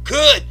you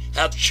could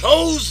have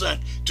chosen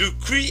to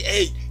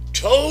create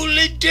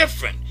totally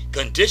different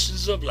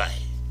conditions of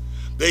life.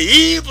 The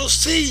evil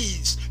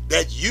seeds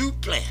that you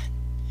plant,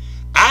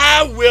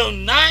 I will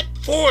not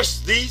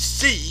force these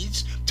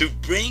seeds to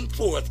bring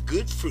forth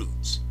good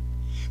fruits.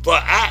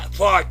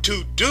 For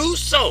to do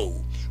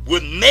so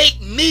would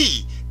make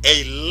me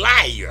a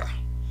liar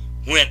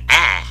when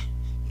I,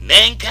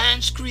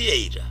 mankind's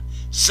creator,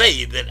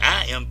 say that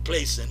I am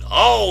placing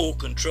all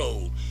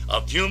control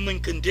of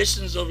human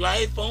conditions of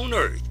life on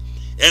earth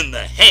in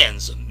the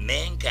hands of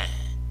mankind.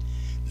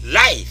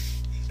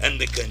 Life and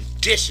the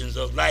conditions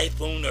of life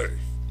on earth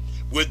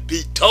would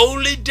be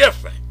totally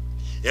different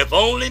if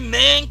only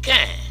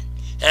mankind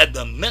had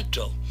the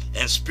mental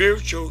and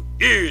spiritual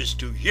ears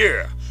to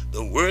hear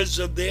the words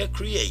of their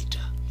creator,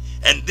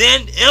 and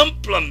then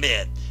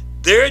implement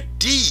their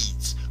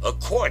deeds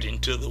according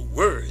to the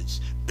words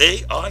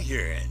they are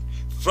hearing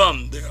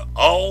from their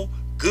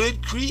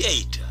all-good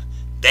creator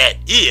that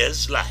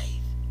is life.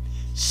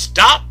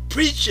 Stop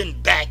preaching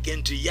back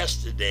into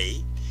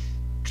yesterday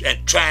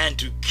and trying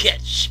to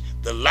catch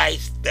the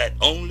life that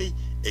only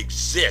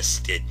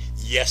existed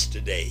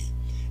yesterday,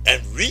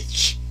 and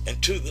reach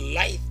into the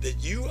life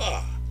that you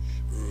are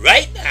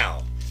right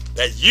now,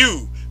 that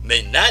you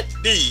may not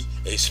be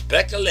a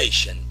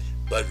speculation,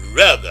 but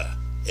rather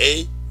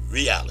a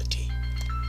reality.